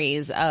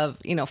memories of,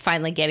 you know,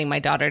 finally getting my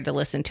daughter to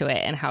listen to it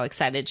and how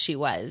excited she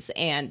was.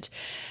 And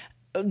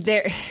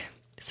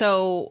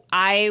so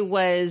I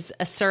was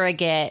a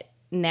surrogate.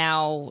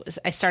 Now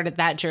I started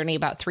that journey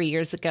about 3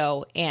 years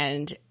ago,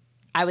 and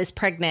I was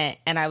pregnant,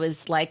 and I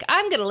was like,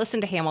 I'm going to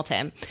listen to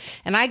Hamilton.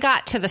 And I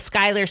got to the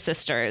Schuyler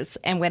sisters.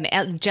 And when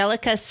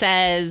Angelica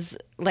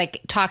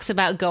talks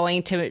about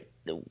going to,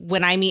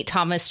 when I meet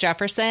Thomas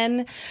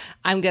Jefferson,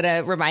 I'm going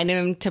to remind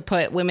him to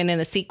put women in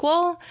the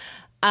sequel.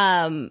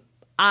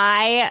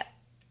 I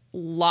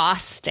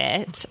lost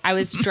it. I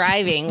was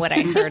driving when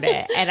I heard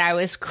it, and I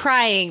was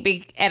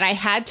crying, and I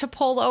had to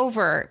pull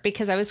over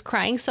because I was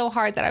crying so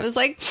hard that I was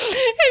like,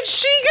 and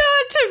she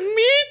got to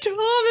meet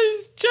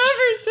Thomas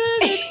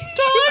Jefferson and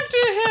talk to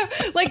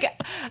him. Like,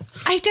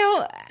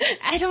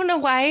 I don't know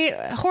why.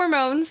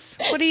 Hormones.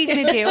 What are you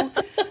going to do?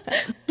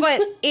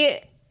 But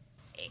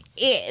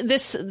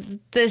this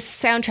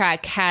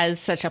soundtrack has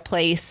such a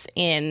place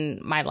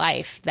in my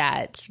life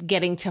that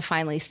getting to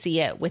finally see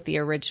it with the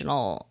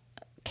original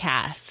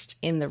cast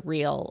in the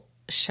real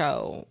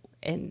show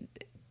and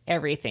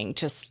everything,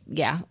 just,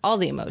 yeah, all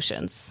the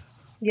emotions.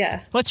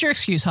 Yeah. What's your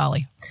excuse,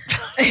 Holly?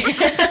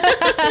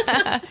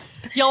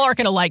 Y'all aren't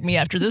going to like me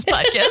after this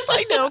podcast.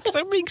 I know, because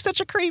I'm being such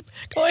a creep.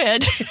 Go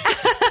ahead.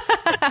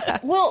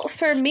 Well,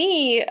 for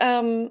me,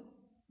 the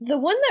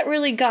one that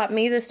really got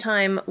me this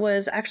time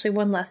was actually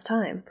One Last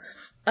Time.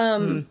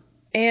 And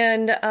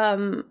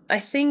I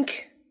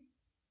think,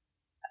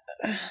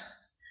 I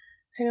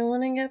don't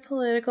want to get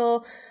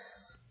political,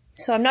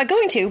 so I'm not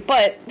going to,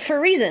 but for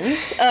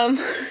reasons,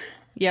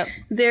 yep,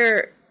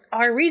 there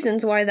are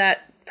reasons why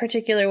that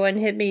particular one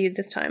hit me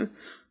this time.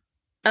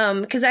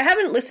 Because I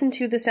haven't listened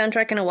to the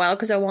soundtrack in a while,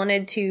 because I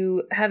wanted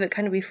to have it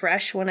kind of be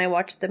fresh when I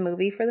watched the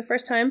movie for the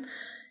first time.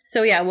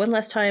 So yeah, One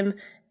Last Time,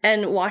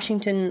 and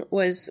Washington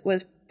was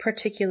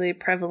particularly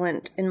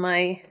prevalent in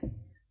my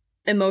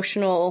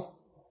emotional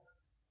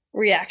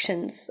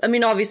reactions. I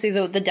mean, obviously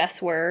the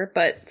deaths were,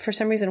 but for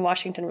some reason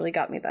Washington really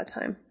got me that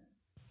time.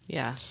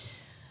 Yeah.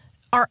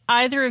 Are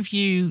either of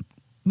you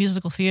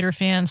musical theater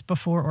fans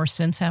before or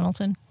since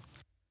Hamilton?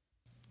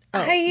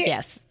 Oh,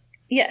 yes.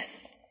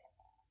 Yes.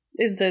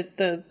 Is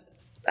the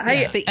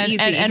easy.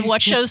 And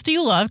what shows do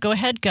you love? Go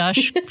ahead,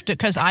 gush,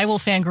 because I will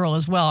fangirl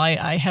as well.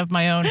 I have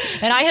my own.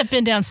 And I have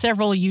been down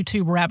several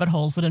YouTube rabbit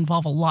holes that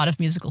involve a lot of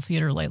musical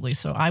theater lately,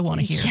 so I want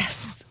to hear.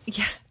 Yes.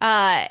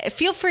 Yeah.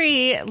 Feel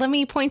free. Let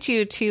me point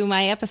you to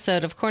my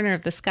episode of Corner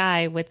of the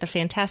Sky with the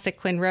fantastic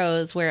Quinn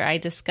Rose, where I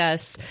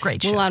discuss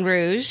Moulin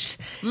Rouge,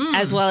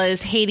 as well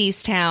as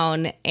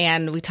Hadestown,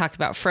 and we talk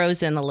about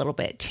Frozen a little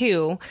bit,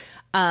 too.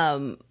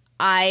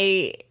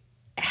 I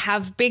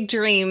have big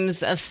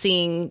dreams of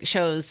seeing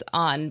shows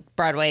on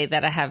Broadway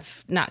that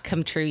have not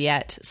come true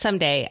yet.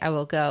 Someday I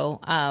will go.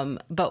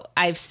 But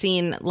I've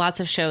seen lots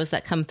of shows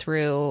that come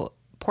through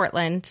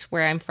Portland,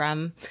 where I'm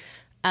from,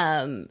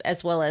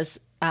 as well as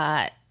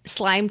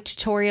slime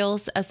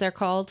tutorials, as they're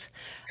called.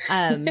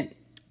 I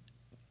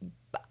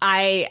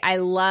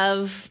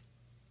love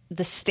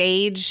the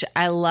stage.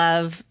 I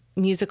love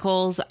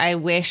musicals. I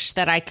wish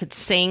that I could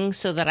sing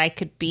so that I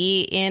could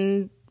be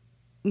in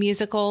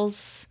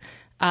musicals.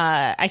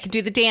 I could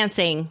do the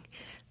dancing,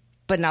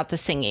 but not the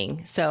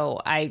singing. So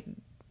I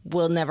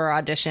will never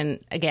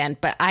audition again,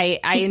 but I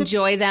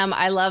enjoy them.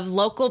 I love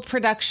local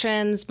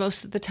productions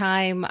most of the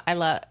time. I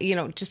love,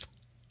 just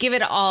give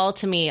it all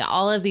to me.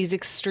 All of these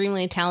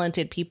extremely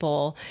talented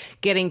people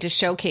getting to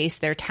showcase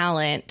their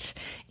talent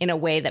in a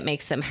way that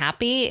makes them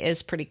happy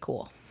is pretty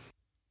cool.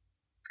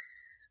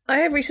 I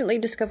have recently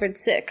discovered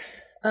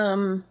Six,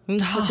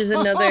 which is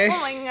another, oh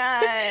my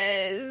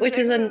God, which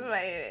is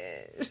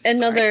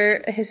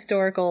another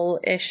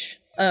historical-ish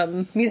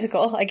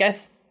musical. I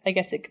guess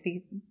it could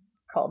be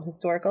called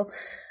historical,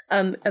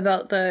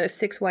 about the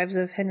 6 wives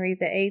of Henry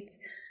VIII.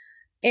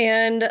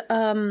 And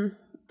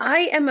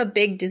I am a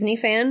big Disney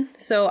fan,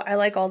 so I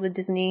like all the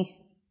Disney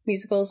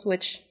musicals,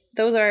 which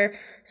those are,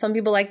 some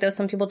people like those,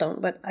 some people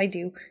don't, but I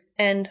do.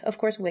 And of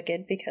course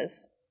Wicked,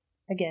 because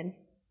again,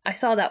 I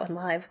saw that one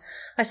live.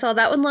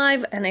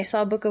 And I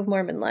saw Book of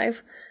Mormon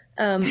live.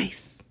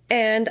 Nice.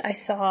 And I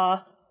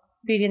saw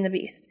Beauty and the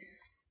Beast.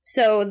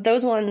 So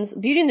those ones,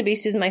 Beauty and the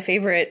Beast is my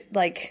favorite,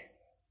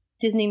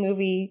 Disney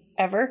movie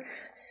ever.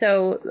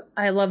 So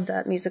I love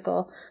that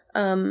musical.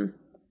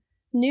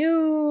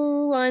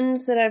 New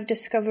ones that I've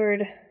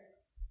discovered,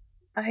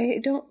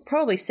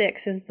 probably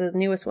Six is the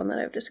newest one that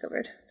I've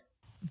discovered.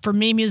 For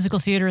me, musical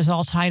theater is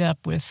all tied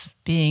up with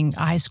being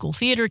a high school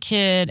theater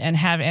kid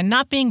and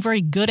not being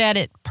very good at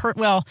it.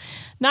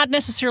 Not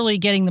necessarily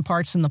getting the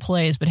parts in the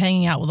plays, but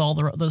hanging out with all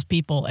those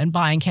people and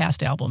buying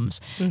cast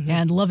albums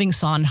and loving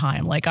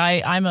Sondheim.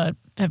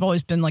 I've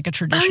always been like a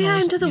traditionalist. Oh yeah,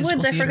 Into the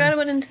Woods. I forgot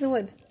about Into the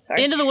Woods.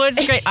 Sorry. Into the Woods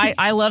is great.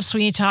 I love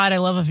Sweeney Todd. I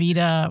love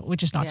Evita,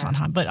 which is not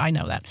Sondheim, but I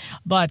know that.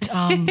 But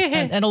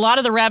and a lot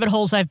of the rabbit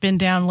holes I've been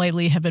down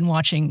lately have been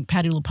watching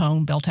Patti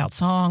LuPone belt out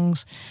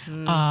songs,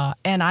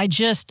 and I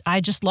just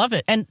love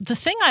it. And the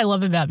thing I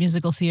love about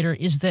musical theater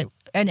is that,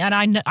 and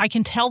I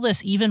can tell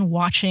this even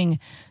watching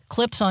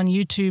clips on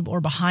YouTube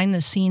or behind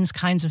the scenes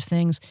kinds of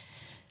things,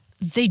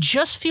 they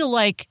just feel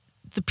like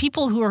the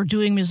people who are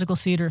doing musical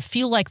theater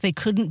feel like they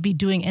couldn't be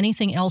doing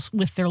anything else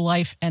with their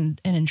life and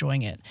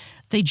enjoying it.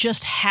 They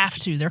just have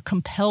to. They're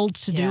compelled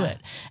to do it.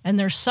 And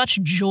there's such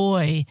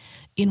joy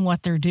in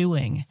what they're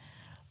doing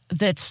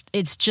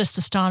it's just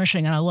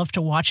astonishing, and I love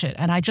to watch it.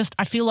 And I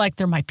feel like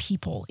they're my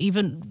people,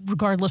 even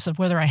regardless of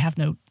whether I have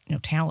no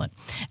talent.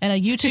 And a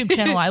YouTube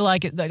channel, I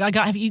like it.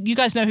 You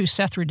guys know who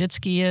Seth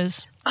Ruditsky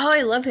is? Oh,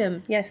 I love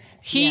him. Yes.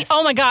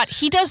 Oh my God.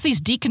 He does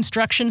these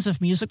deconstructions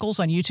of musicals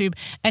on YouTube,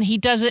 and he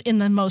does it in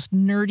the most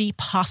nerdy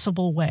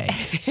possible way.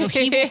 So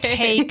he will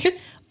take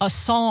a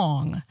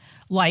song,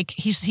 like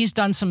he's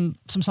done some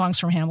songs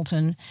from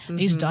Hamilton.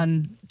 He's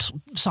done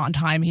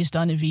Sondheim. He's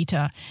done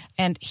Evita.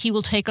 And he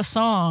will take a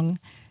song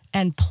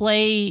and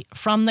play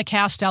from the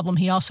cast album.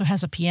 He also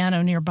has a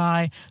piano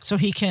nearby, so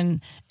he can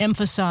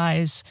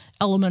emphasize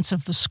elements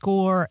of the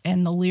score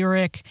and the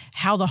lyric,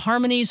 how the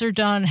harmonies are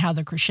done, how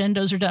the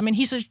crescendos are done. I mean,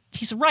 he's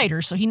a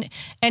writer, so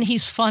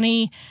he's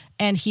funny,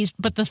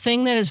 but the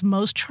thing that is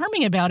most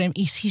charming about him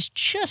is he's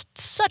just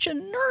such a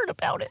nerd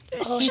about it.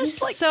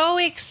 He's so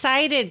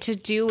excited to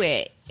do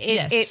it.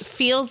 It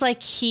feels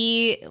like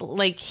he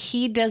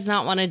does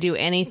not want to do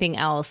anything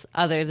else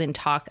other than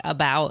talk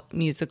about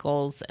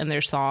musicals and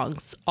their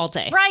songs all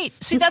day. Right.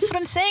 See, that's what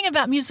I'm saying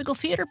about musical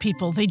theater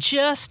people. They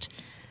just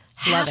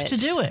have to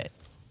do it.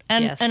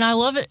 And I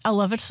love it. I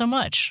love it so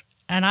much.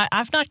 And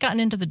I've not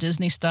gotten into the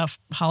Disney stuff.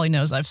 Holly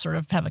knows I've sort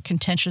of have a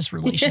contentious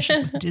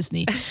relationship with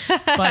Disney.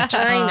 But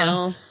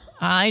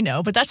I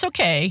know, but that's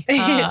okay.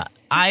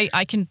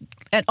 I can.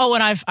 And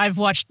I've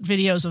watched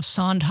videos of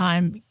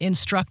Sondheim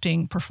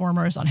instructing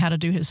performers on how to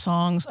do his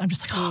songs. I'm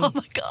just like, oh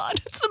my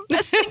God, it's the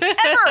best thing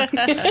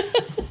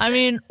ever. I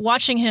mean,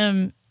 watching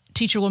him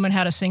teach a woman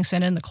how to sing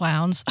 "Send in the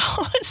Clowns,"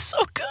 oh, it's so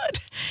good.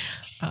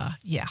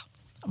 Yeah.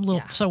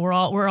 So we're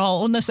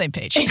all on the same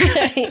page.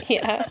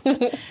 Yeah.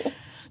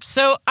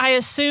 So I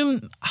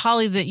assume,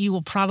 Holly, that you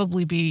will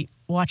probably be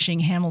watching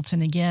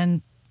Hamilton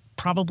again,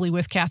 probably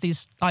with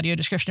Kathy's audio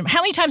description.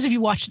 How many times have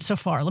you watched it so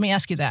far? Let me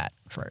ask you that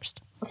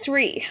first.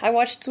 3. I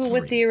watched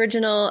with the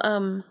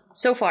original,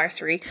 so far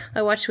 3.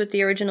 I watched with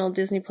the original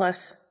Disney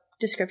Plus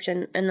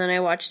description, and then I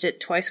watched it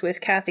twice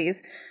with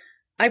Kathy's.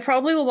 I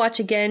probably will watch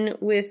again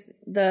with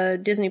the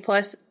Disney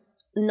Plus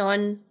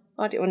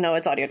non-audio, well, no,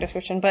 it's audio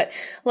description, but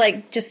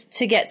like just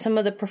to get some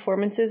of the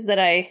performances that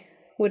I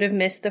would have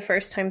missed the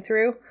first time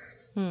through.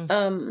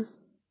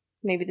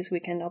 Maybe this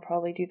weekend I'll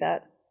probably do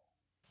that.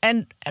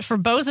 And for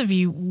both of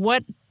you,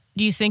 what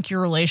do you think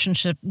your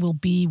relationship will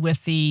be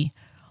with the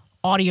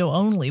audio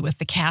only, with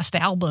the cast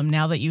album,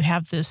 now that you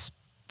have this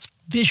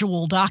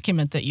visual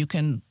document that you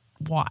can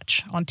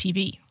watch on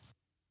TV?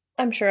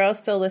 I'm sure I'll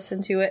still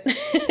listen to it.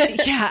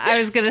 Yeah, I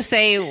was going to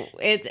say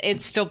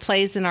it still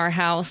plays in our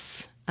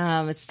house.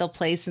 It still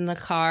plays in the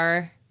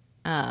car.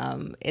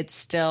 It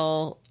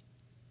still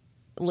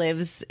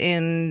lives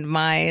in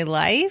my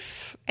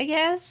life, I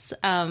guess.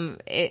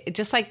 It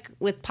just like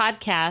with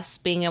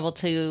podcasts, being able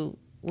to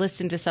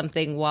listen to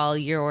something while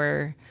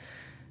you're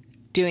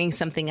doing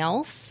something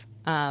else.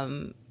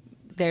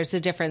 There's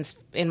a difference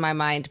in my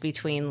mind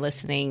between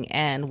listening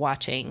and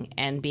watching,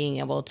 and being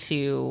able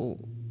to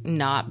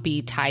not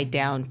be tied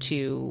down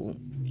to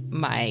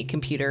my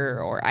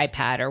computer or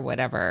iPad or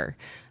whatever.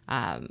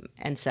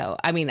 And so,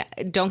 I mean,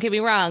 don't get me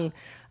wrong,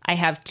 I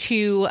have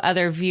 2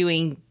 other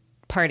viewing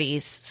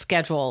parties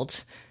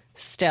scheduled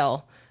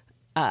still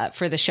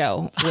for the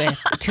show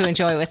to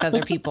enjoy with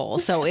other people.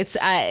 So it's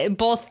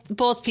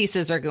both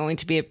pieces are going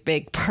to be a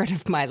big part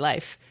of my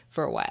life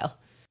for a while.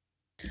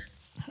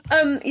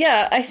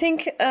 Yeah, I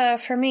think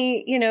for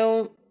me,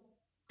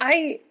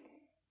 I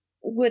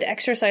would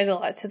exercise a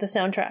lot to the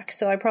soundtrack,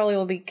 so I probably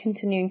will be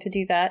continuing to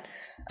do that.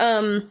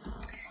 And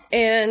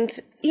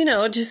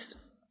just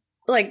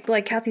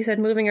like Kathy said,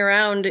 moving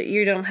around,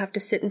 you don't have to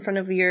sit in front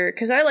of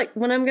because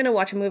when I'm gonna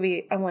watch a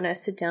movie, I want to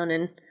sit down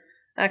and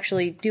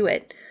actually do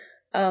it.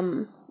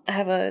 I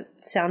have a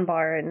sound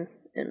bar in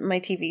my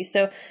TV,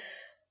 so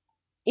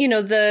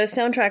the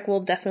soundtrack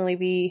will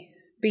definitely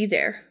be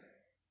there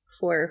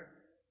for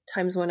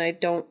times when I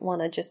don't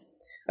want to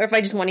or if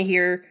I just want to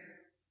hear,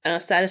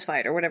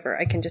 Satisfied or whatever,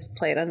 I can just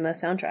play it on the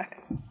soundtrack.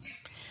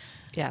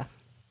 Yeah.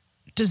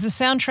 Does the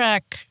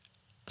soundtrack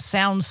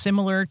sound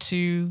similar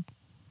to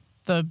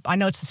I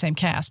know it's the same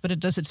cast, but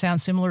does it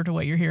sound similar to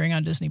what you're hearing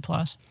on Disney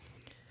Plus?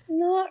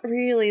 Not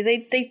really.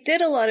 They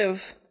did a lot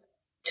of,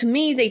 to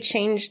me, they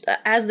changed,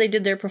 as they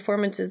did their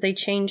performances, they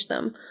changed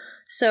them.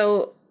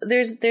 So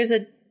there's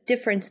a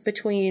difference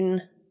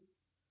between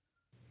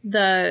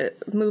the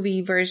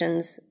movie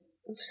versions,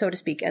 so to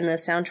speak, and the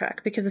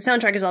soundtrack, because the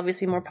soundtrack is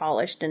obviously more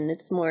polished and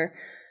it's more,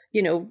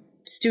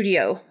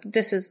 studio.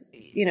 This is,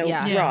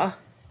 raw.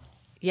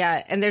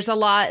 Yeah, and there's a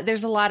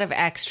lot of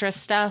extra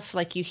stuff,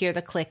 like you hear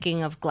the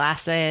clicking of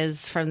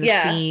glasses from the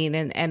scene,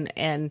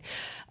 and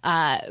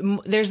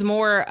there's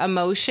more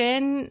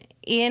emotion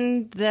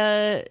in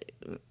the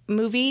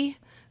movie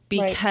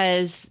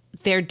because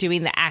they're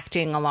doing the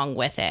acting along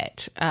with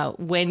it.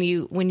 When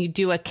you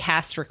do a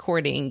cast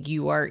recording,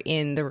 you are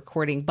in the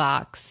recording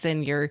box,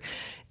 and you're,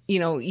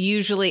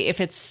 usually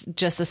if it's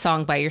just a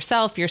song by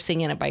yourself, you're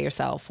singing it by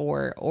yourself,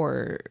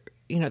 or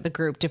the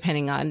group,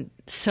 depending on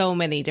so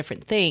many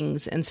different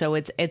things. And so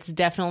it's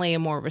definitely a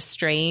more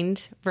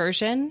restrained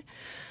version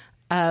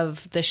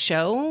of the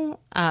show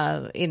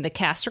in the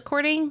cast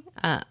recording,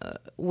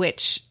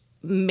 which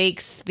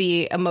makes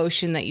the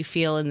emotion that you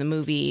feel in the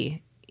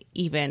movie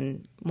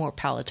even more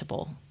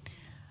palatable.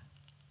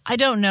 I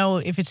don't know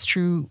if it's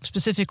true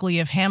specifically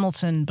of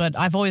Hamilton, but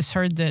I've always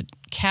heard that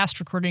cast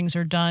recordings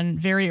are done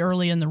very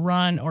early in the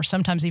run, or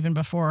sometimes even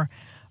before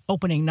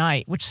opening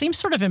night, which seems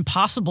sort of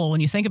impossible when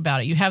you think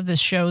about it. You have this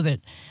show that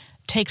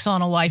takes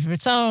on a life of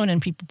its own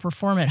and people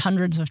perform it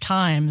hundreds of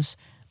times,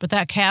 but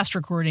that cast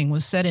recording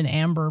was set in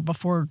amber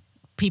before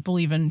people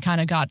even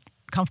kind of got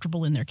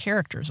comfortable in their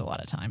characters a lot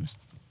of times.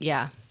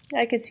 Yeah.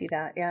 I could see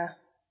that, yeah.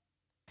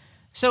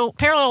 So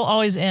Parallel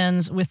always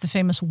ends with the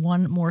famous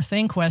one more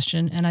thing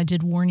question, and I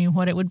did warn you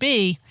what it would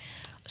be.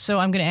 So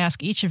I'm going to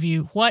ask each of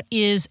you, what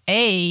is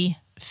a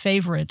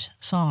favorite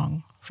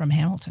song from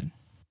Hamilton?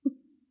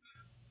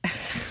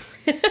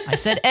 I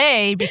said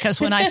A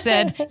because when I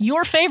said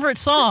your favorite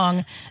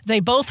song, they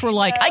both were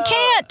like, I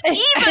can't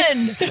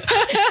even.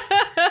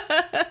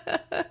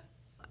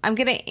 I'm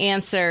going to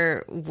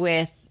answer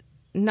with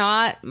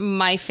not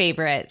my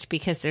favorite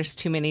because there's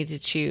too many to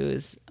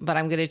choose, but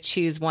I'm going to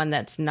choose one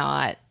that's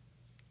not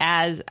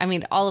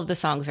all of the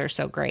songs are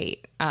so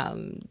great.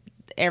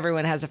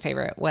 Everyone has a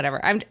favorite,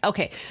 whatever.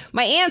 Okay.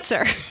 My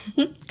answer.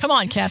 Come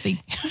on,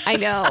 Kathy. I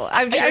know.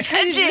 I'm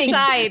trying to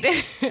decide.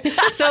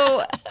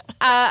 So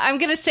I'm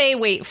going to say,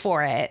 wait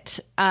for it.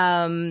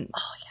 I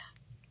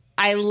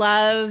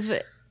love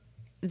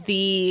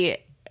the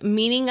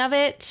meaning of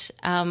it.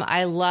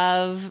 I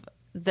love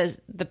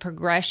the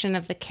progression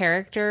of the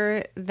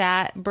character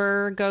that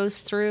Burr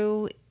goes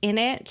through in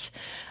it.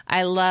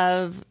 I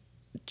love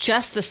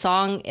just the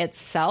song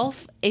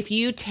itself, if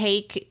you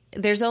take,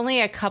 there's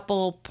only a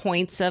couple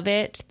points of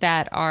it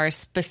that are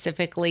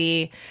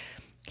specifically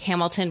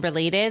Hamilton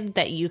related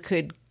that you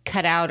could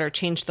cut out or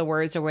change the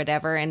words or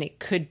whatever, and it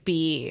could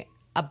be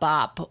a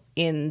bop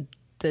in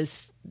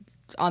this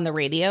on the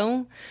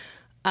radio.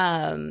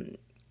 And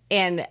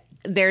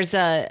there's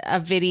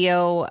a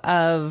video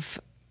of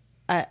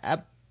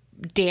a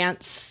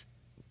dance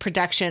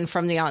production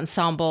from the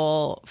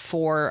ensemble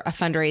for a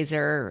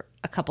fundraiser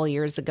a couple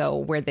years ago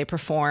where they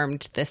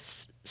performed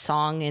this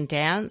song and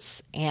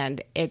dance,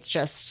 and it's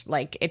just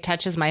like, it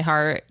touches my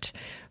heart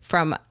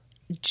from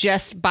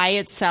just by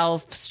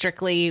itself,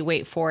 strictly,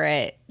 wait for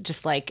it,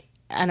 just like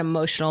an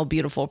emotional,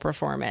 beautiful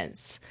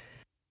performance.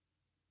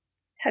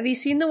 Have you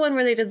seen the one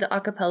where they did the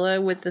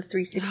acapella with the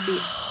 360?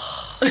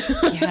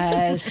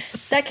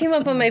 Yes. That came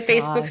up on my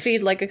Facebook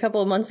feed like a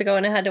couple of months ago,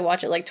 and I had to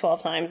watch it like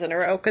 12 times in a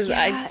row because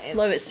I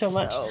love it so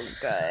much. So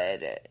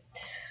good.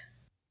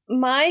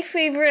 My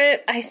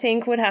favorite, I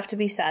think, would have to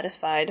be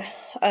Satisfied.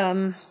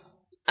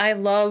 I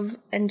love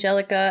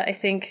Angelica. I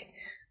think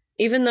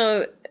even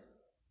though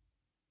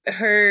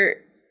her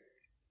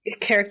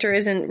character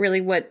isn't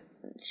really what,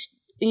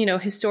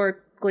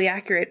 historically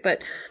accurate,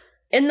 but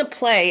in the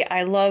play,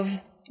 I love,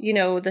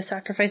 the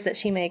sacrifice that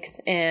she makes,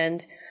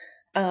 and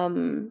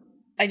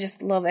I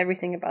just love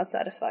everything about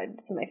Satisfied.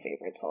 It's my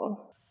favorite song.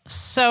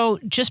 So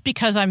just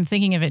because I'm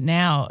thinking of it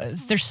now,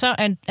 there's so,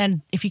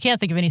 and if you can't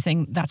think of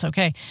anything, that's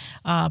okay.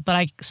 But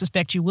I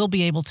suspect you will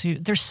be able to.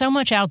 There's so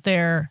much out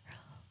there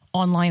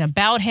online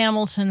about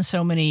Hamilton,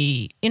 so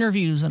many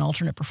interviews and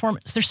alternate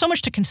performance. There's so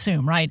much to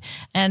consume, right?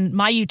 And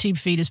my YouTube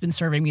feed has been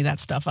serving me that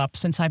stuff up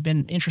since I've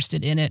been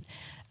interested in it.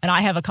 And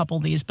I have a couple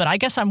of these, but I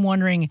guess I'm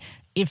wondering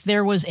if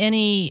there was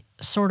any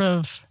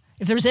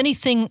if there was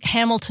anything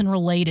Hamilton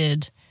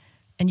related,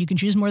 and you can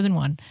choose more than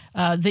one,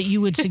 that you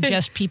would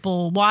suggest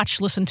people watch,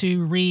 listen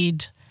to,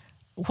 read.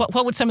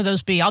 What would some of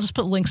those be? I'll just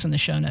put links in the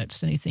show notes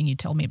to anything you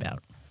tell me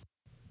about.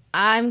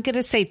 I'm going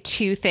to say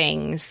two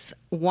things.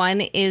 One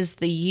is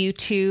the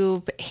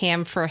YouTube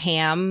Ham for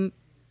Ham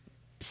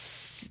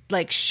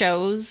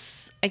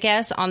shows, I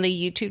guess, on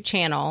the YouTube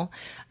channel.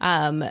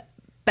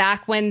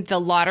 Back when the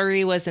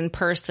lottery was in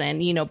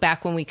person,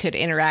 back when we could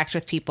interact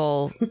with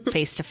people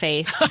face to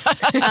face.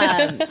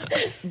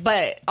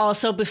 But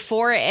also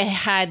before it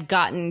had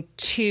gotten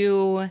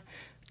too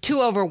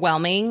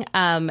overwhelming,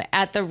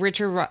 at the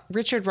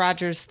Richard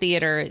Rogers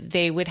Theater,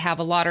 they would have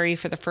a lottery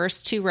for the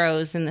first 2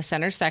 rows in the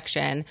center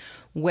section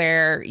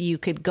where you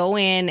could go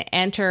in,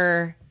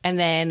 enter, and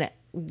then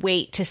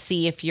wait to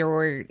see if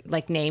your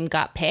name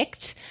got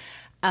picked.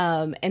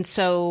 And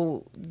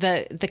so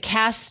the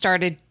cast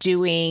started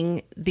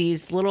doing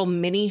these little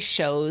mini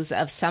shows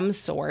of some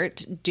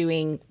sort,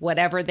 doing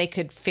whatever they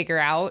could figure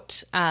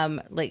out,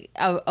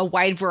 a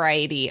wide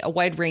variety, a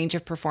wide range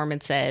of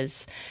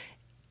performances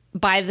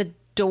by the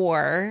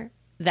door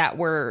that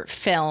were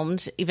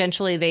filmed.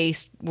 Eventually they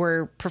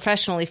were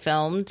professionally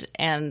filmed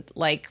and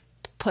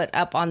put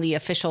up on the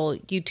official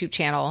YouTube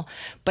channel,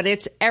 but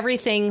it's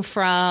everything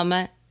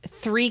from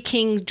 3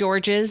 King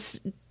Georges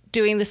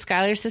doing the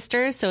Schuyler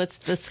Sisters. So it's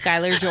the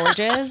Schuyler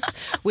Georges,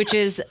 which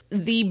is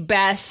the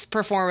best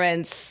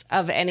performance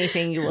of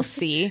anything you will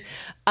see,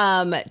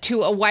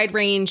 to a wide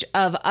range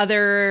of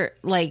other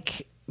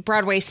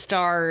Broadway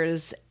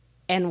stars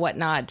and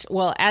whatnot.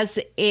 Well, as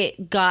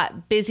it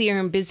got busier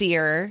and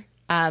busier,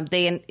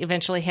 they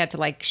eventually had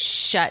to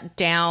shut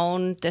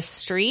down the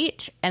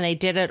street, and they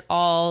did it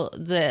all,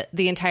 the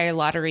entire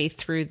lottery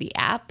through the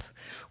app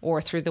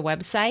or through the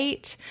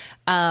website.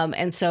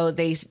 And so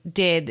they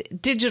did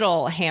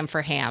digital Ham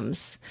for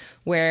Hams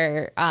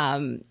where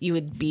you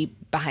would be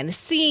behind the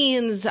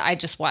scenes. I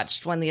just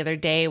watched one the other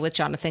day with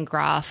Jonathan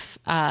Groff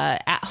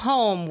at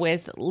home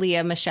with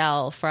Leah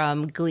Michelle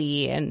from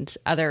Glee and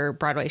other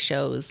Broadway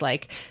shows,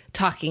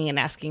 talking and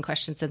asking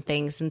questions and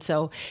things. And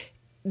so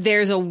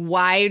there's a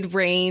wide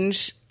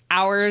range,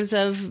 hours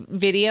of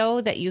video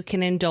that you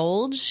can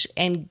indulge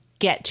and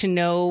get to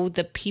know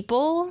the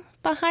people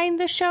behind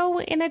the show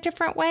in a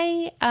different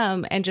way,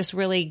 and just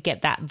really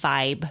get that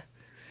vibe.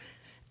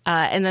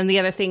 And then the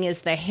other thing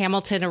is the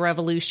Hamilton: A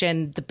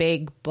Revolution, the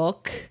big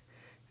book.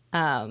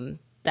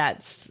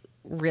 That's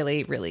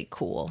really, really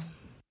cool.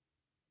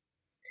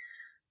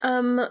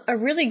 A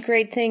really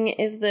great thing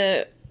is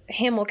the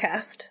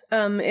Hamilcast.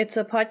 It's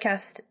a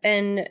podcast,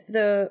 and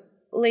the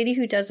lady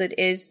who does it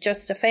is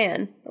just a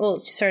fan.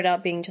 Well, she started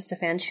out being just a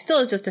fan. She still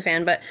is just a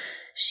fan, but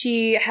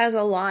she has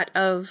a lot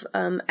of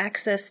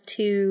access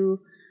to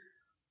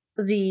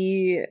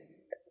the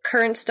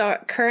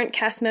current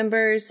cast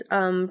members,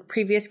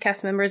 previous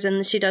cast members,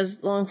 and she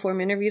does long form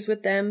interviews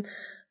with them,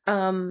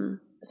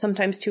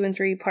 sometimes 2 and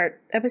 3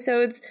 part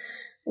episodes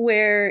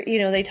where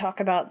they talk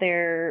about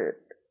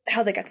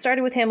how they got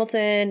started with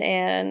Hamilton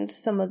and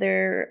some of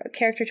their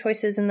character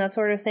choices and that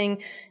sort of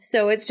thing.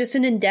 So it's just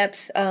an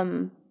in-depth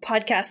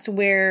podcast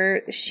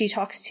where she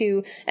talks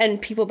to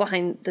and people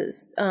behind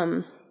this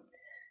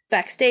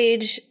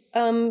backstage,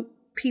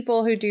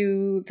 people who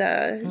do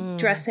the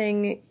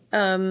dressing,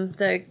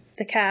 the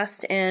the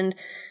cast and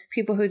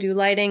people who do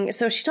lighting.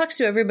 So she talks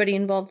to everybody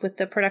involved with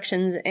the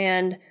productions,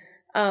 and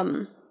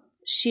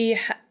she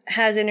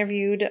has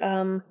interviewed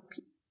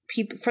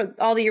people for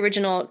all the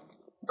original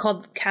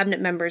called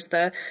cabinet members,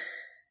 the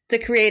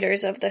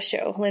creators of the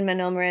show,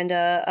 Lin-Manuel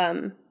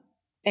Miranda,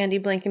 Andy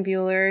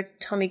Blankenbuehler,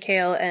 Tommy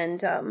Kail, and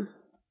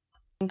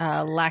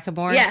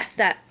Lackamore. Yeah,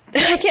 that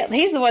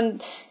he's the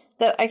one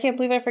that I can't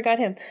believe I forgot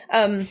him.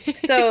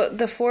 So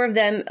the four of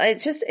them,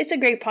 it's a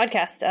great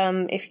podcast.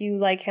 If you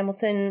like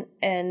Hamilton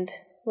and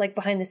like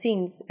behind the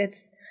scenes,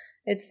 it's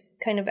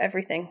kind of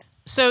everything.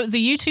 So the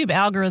YouTube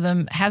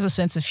algorithm has a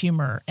sense of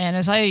humor, and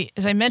as I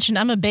mentioned,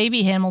 I'm a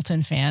baby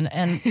Hamilton fan,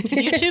 and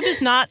YouTube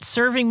is not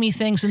serving me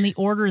things in the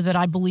order that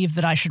I believe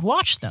that I should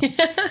watch them.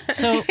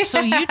 So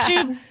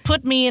YouTube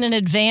put me in an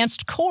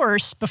advanced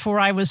course before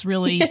I was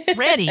really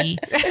ready,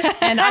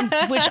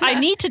 which I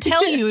need to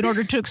tell you in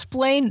order to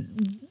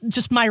explain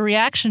just my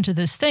reaction to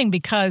this thing,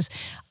 because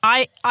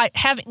I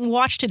having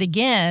watched it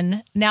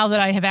again now that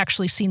I have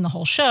actually seen the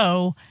whole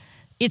show,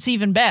 it's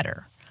even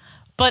better.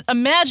 But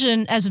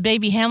imagine, as a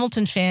baby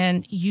Hamilton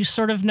fan, you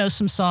sort of know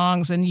some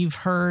songs and you've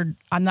heard,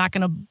 I'm not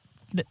going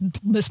to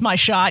miss my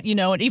shot,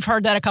 and you've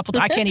heard that a couple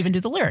times. I can't even do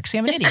the lyrics. See,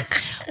 I'm an idiot.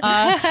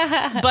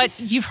 But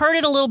you've heard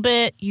it a little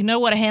bit. You know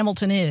what a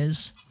Hamilton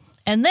is.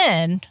 And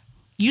then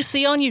you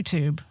see on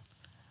YouTube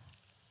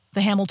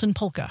the Hamilton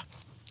polka.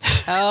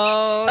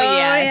 Oh,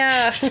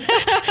 yes.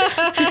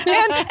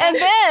 And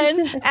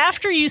then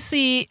after you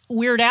see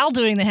Weird Al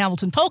doing the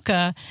Hamilton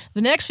polka,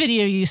 the next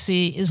video you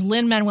see is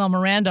Lin-Manuel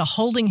Miranda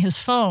holding his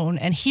phone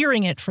and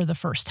hearing it for the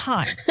first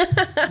time.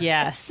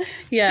 Yes.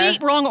 Yeah. See,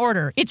 wrong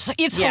order. It's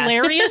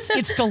hilarious.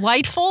 It's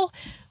delightful.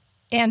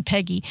 And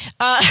Peggy.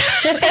 And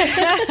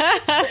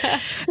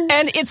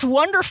it's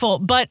wonderful,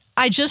 but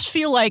I just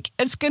feel like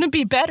it's going to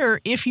be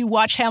better if you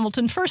watch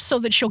Hamilton first so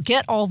that you'll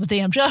get all the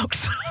damn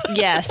jokes.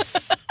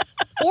 Yes.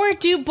 Or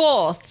do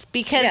both,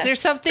 because there's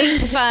something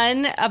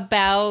fun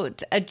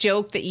about a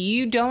joke that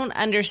you don't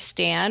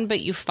understand,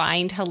 but you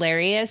find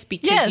hilarious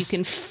because you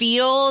can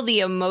feel the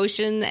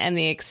emotion and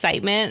the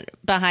excitement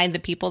behind the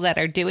people that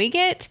are doing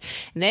it.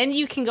 And then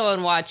you can go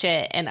and watch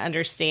it and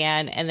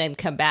understand, and then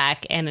come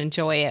back and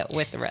enjoy it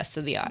with the rest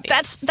of the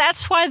audience.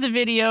 That's why the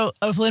video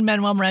of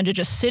Lin-Manuel Miranda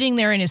just sitting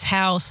there in his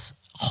house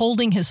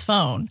holding his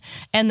phone,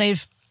 and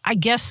they've, I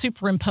guess,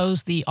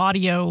 superimposed the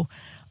audio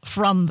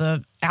from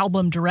the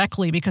album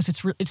directly because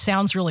it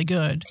sounds really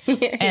good.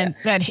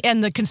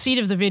 And the conceit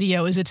of the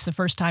video is it's the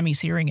first time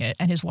he's hearing it,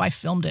 and his wife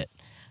filmed it.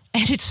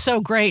 And it's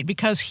so great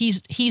because he's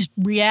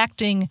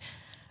reacting.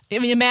 I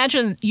mean,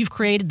 imagine you've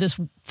created this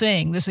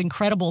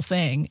incredible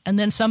thing, and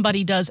then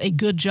somebody does a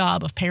good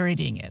job of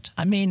parodying it.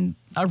 I mean,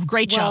 a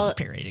great job of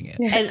parodying it.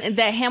 And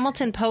the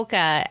Hamilton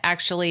polka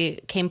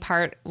actually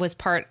was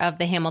part of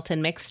the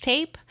Hamilton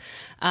mixtape.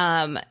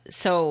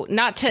 So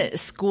not to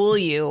school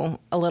you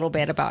a little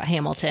bit about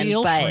Hamilton,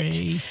 Feel but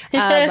free.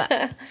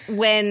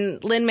 When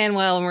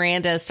Lin-Manuel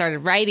Miranda started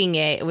writing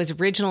it, it was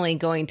originally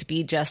going to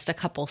be just a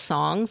couple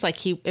songs.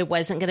 Like it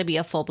wasn't going to be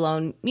a full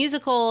blown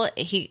musical.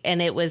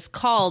 And it was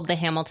called the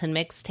Hamilton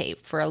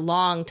mixtape for a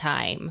long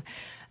time.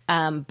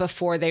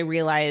 Before they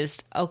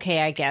realized,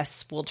 okay, I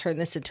guess we'll turn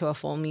this into a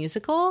full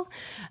musical.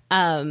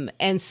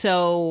 And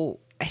so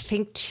I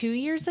think 2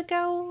 years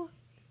ago,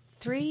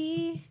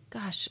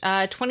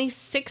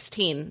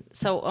 2016.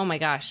 So, oh my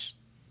gosh,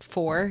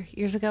 4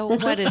 years ago.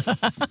 What is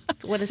time?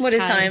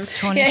 It's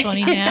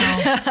 2020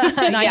 now.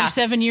 It's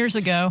 97 years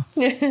ago.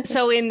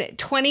 So in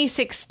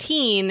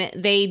 2016,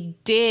 they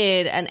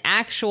did an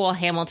actual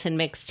Hamilton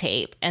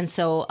mixtape. And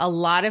so a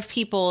lot of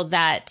people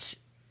that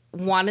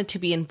wanted to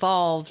be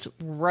involved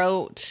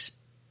wrote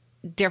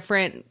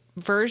different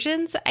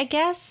versions, I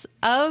guess,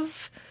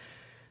 of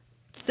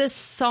the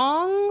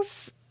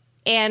songs,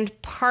 and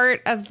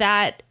part of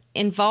that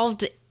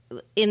involved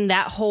in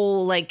that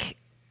whole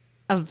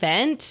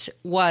event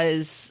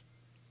was,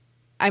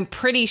 I'm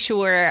pretty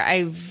sure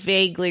I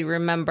vaguely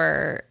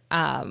remember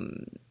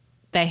the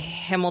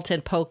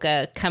Hamilton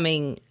polka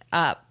coming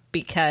up,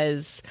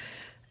 because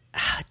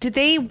did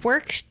they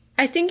work?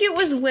 I think it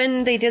was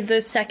when they did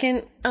the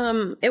second,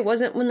 it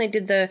wasn't when they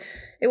did it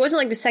wasn't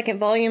like the second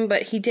volume,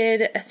 but he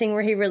did a thing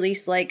where he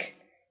released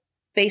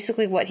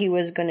basically what he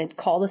was going to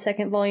call the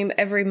second volume.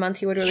 Every month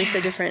he would release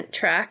a different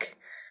track.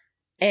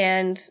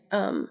 And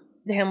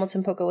the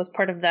Hamilton polka was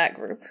part of that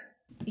group.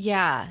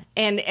 Yeah.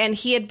 And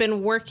he had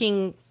been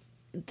working,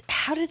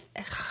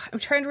 I'm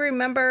trying to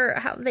remember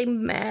how they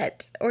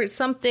met or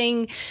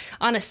something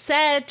on a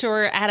set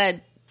or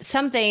at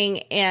something,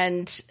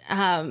 and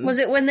was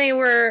it when they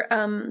were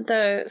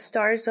the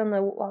stars on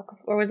the walk,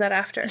 or was that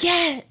after?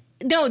 Yeah,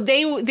 no,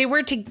 they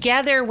were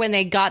together when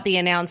they got the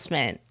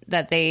announcement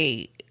that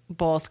they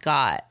both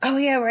got. Oh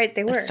yeah, right,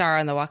 they were a star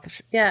on the Walk of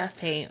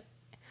Fame.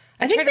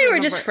 I think they were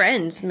just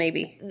friends,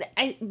 maybe.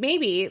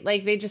 Maybe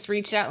they just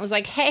reached out and was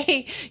like,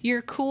 "Hey,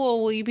 you're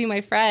cool. Will you be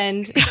my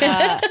friend?"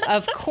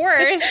 Of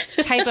course,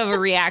 type of a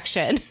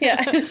reaction.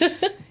 Yeah.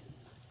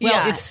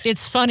 Well,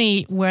 it's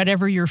funny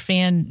whatever your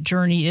fan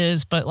journey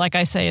is, but like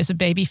I say, as a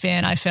baby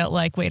fan, I felt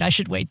like, wait, I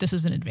should wait. This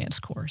is an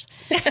advanced course.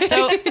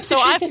 So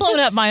I've blown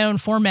up my own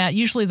format.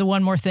 Usually the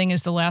one more thing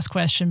is the last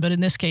question, but in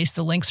this case,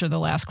 the links are the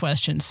last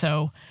question.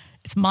 So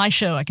it's my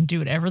show. I can do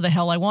whatever the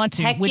hell I want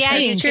to. Heck yeah,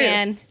 you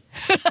can.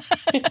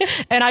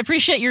 And I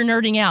appreciate your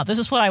nerding out. This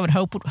is what I would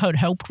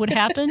hoped would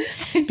happen,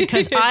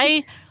 because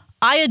I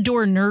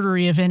adore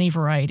nerdery of any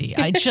variety.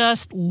 I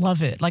just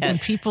love it. Like when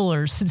people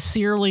are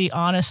sincerely,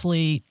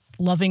 honestly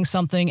loving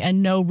something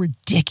and know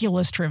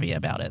ridiculous trivia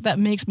about it. That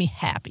makes me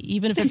happy,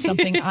 even if it's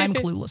something I'm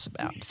clueless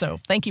about. So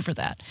thank you for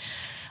that.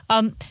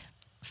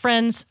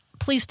 Friends,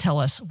 please tell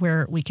us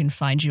where we can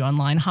find you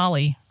online.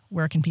 Holly,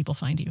 where can people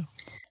find you?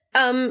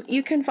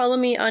 You can follow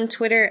me on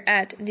Twitter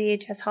at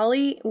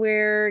DHSHolly,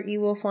 where you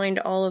will find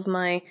all of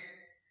my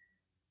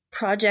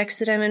projects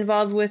that I'm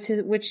involved with,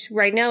 which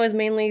right now is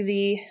mainly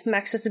the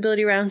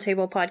Maxccessibility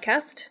Roundtable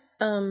podcast.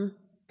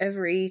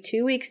 Every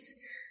 2 weeks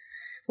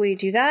we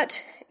do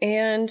that,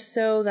 and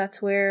so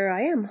that's where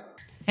I am.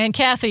 And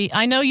Kathy,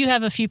 I know you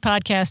have a few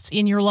podcasts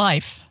in your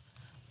life.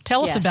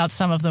 Tell us about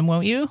some of them,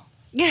 won't you?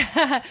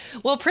 Yeah.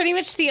 Well, pretty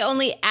much the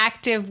only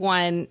active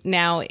one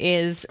now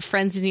is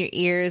Friends in Your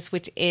Ears,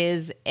 which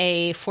is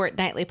a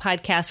fortnightly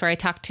podcast where I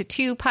talk to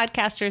two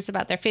podcasters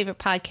about their favorite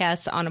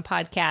podcasts on a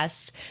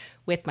podcast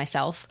with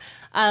myself.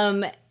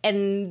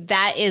 And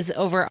that is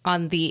over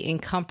on The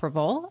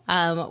Incomparable,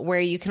 where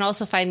you can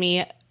also find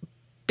me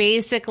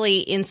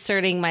basically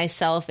inserting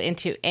myself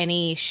into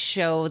any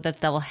show that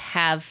they'll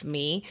have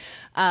me,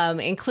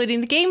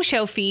 including the game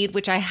show feed,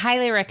 which I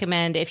highly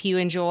recommend if you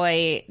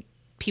enjoy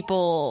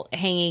people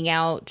hanging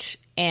out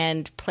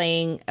and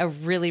playing a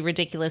really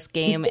ridiculous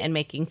game and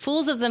making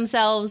fools of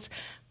themselves.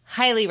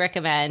 Highly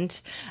recommend.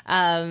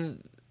 That's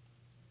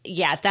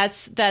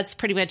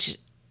pretty much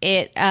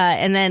it.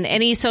 And then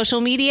any social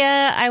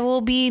media, I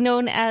will be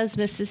known as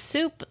Mrs.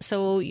 Soup.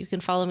 So you can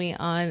follow me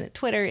on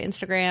Twitter,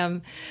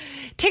 Instagram,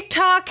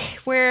 TikTok,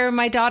 where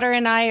my daughter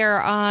and I are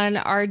on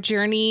our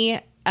journey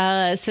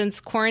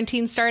since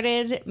quarantine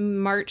started,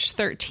 March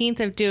 13th,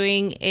 of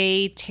doing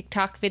a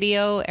TikTok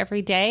video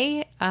every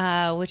day,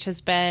 which has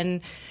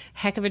been a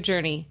heck of a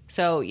journey.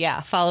 So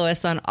yeah, follow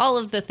us on all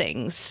of the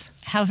things.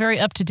 How very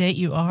up to date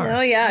you are.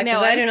 Oh yeah,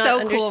 no, I'm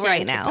so cool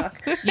right now.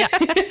 Yeah,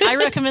 I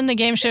recommend the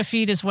game show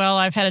feed as well.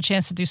 I've had a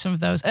chance to do some of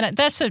those, and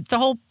that's the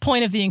whole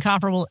point of the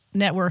Incomparable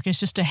Network, is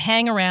just to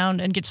hang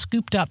around and get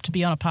scooped up to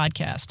be on a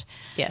podcast.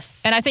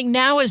 Yes, and I think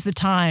now is the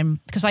time,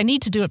 because I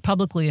need to do it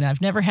publicly, and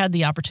I've never had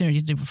the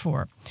opportunity to do it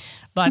before.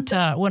 But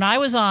when I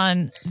was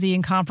on the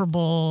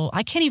Incomparable,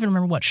 I can't even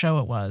remember what show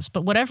it was,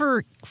 but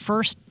whatever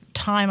first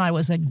time I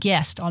was a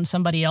guest on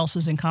somebody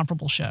else's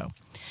Incomparable show,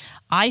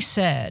 I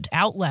said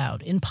out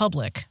loud in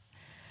public,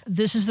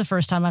 this is the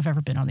first time I've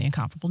ever been on the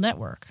Incomparable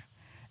Network.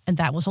 And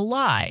that was a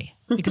lie,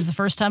 because the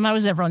first time I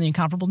was ever on the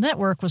Incomparable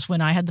Network was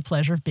when I had the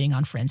pleasure of being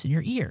on Friends in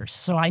Your Ears.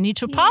 So I need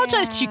to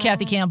apologize to you,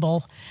 Kathy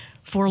Campbell,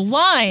 for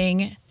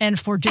lying and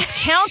for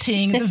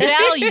discounting the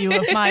value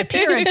of my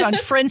appearance on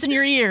Friends in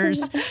Your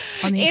Ears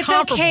on the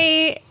Incomparable. It's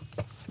okay.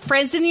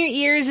 Friends in Your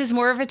Ears is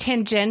more of a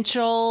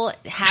tangential.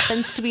 It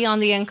happens to be on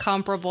the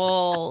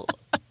Incomparable.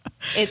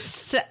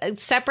 It's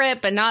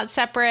separate, but not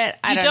separate.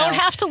 I don't know.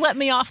 Have to let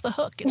me off the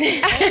hook.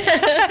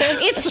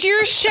 It's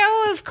your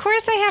show. Of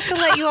course I have to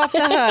let you off the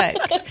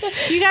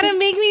hook. You got to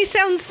make me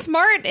sound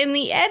smart in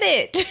the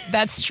edit.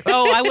 That's true.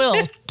 Oh, I will.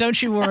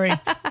 Don't you worry.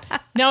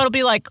 No, it'll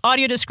be like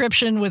audio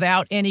description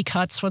without any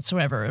cuts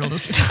whatsoever. It'll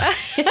just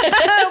be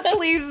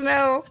please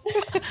no.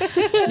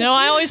 No,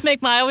 I always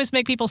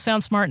make people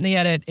sound smart in the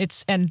edit.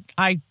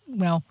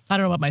 Well, I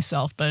don't know about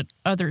myself, but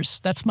others,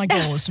 that's my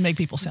goal, is to make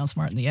people sound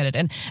smart in the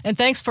edit. And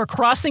thanks for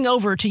crossing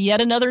over to yet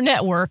another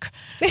network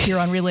here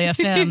on Relay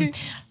FM.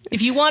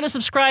 If you want to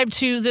subscribe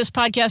to this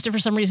podcast, if for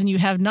some reason you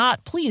have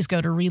not, please go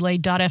to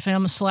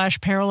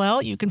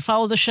relay.fm/parallel. You can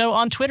follow the show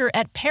on Twitter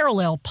at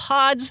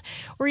ParallelPods,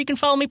 or you can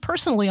follow me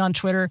personally on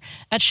Twitter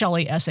at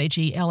Shelley,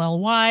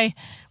 SHELLY,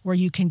 where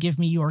you can give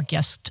me your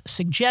guest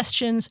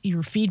suggestions,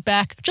 your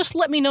feedback. Just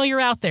let me know you're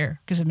out there,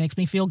 because it makes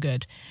me feel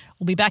good.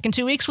 We'll be back in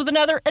 2 weeks with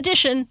another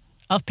edition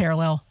of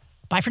Parallel.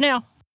 Bye for now.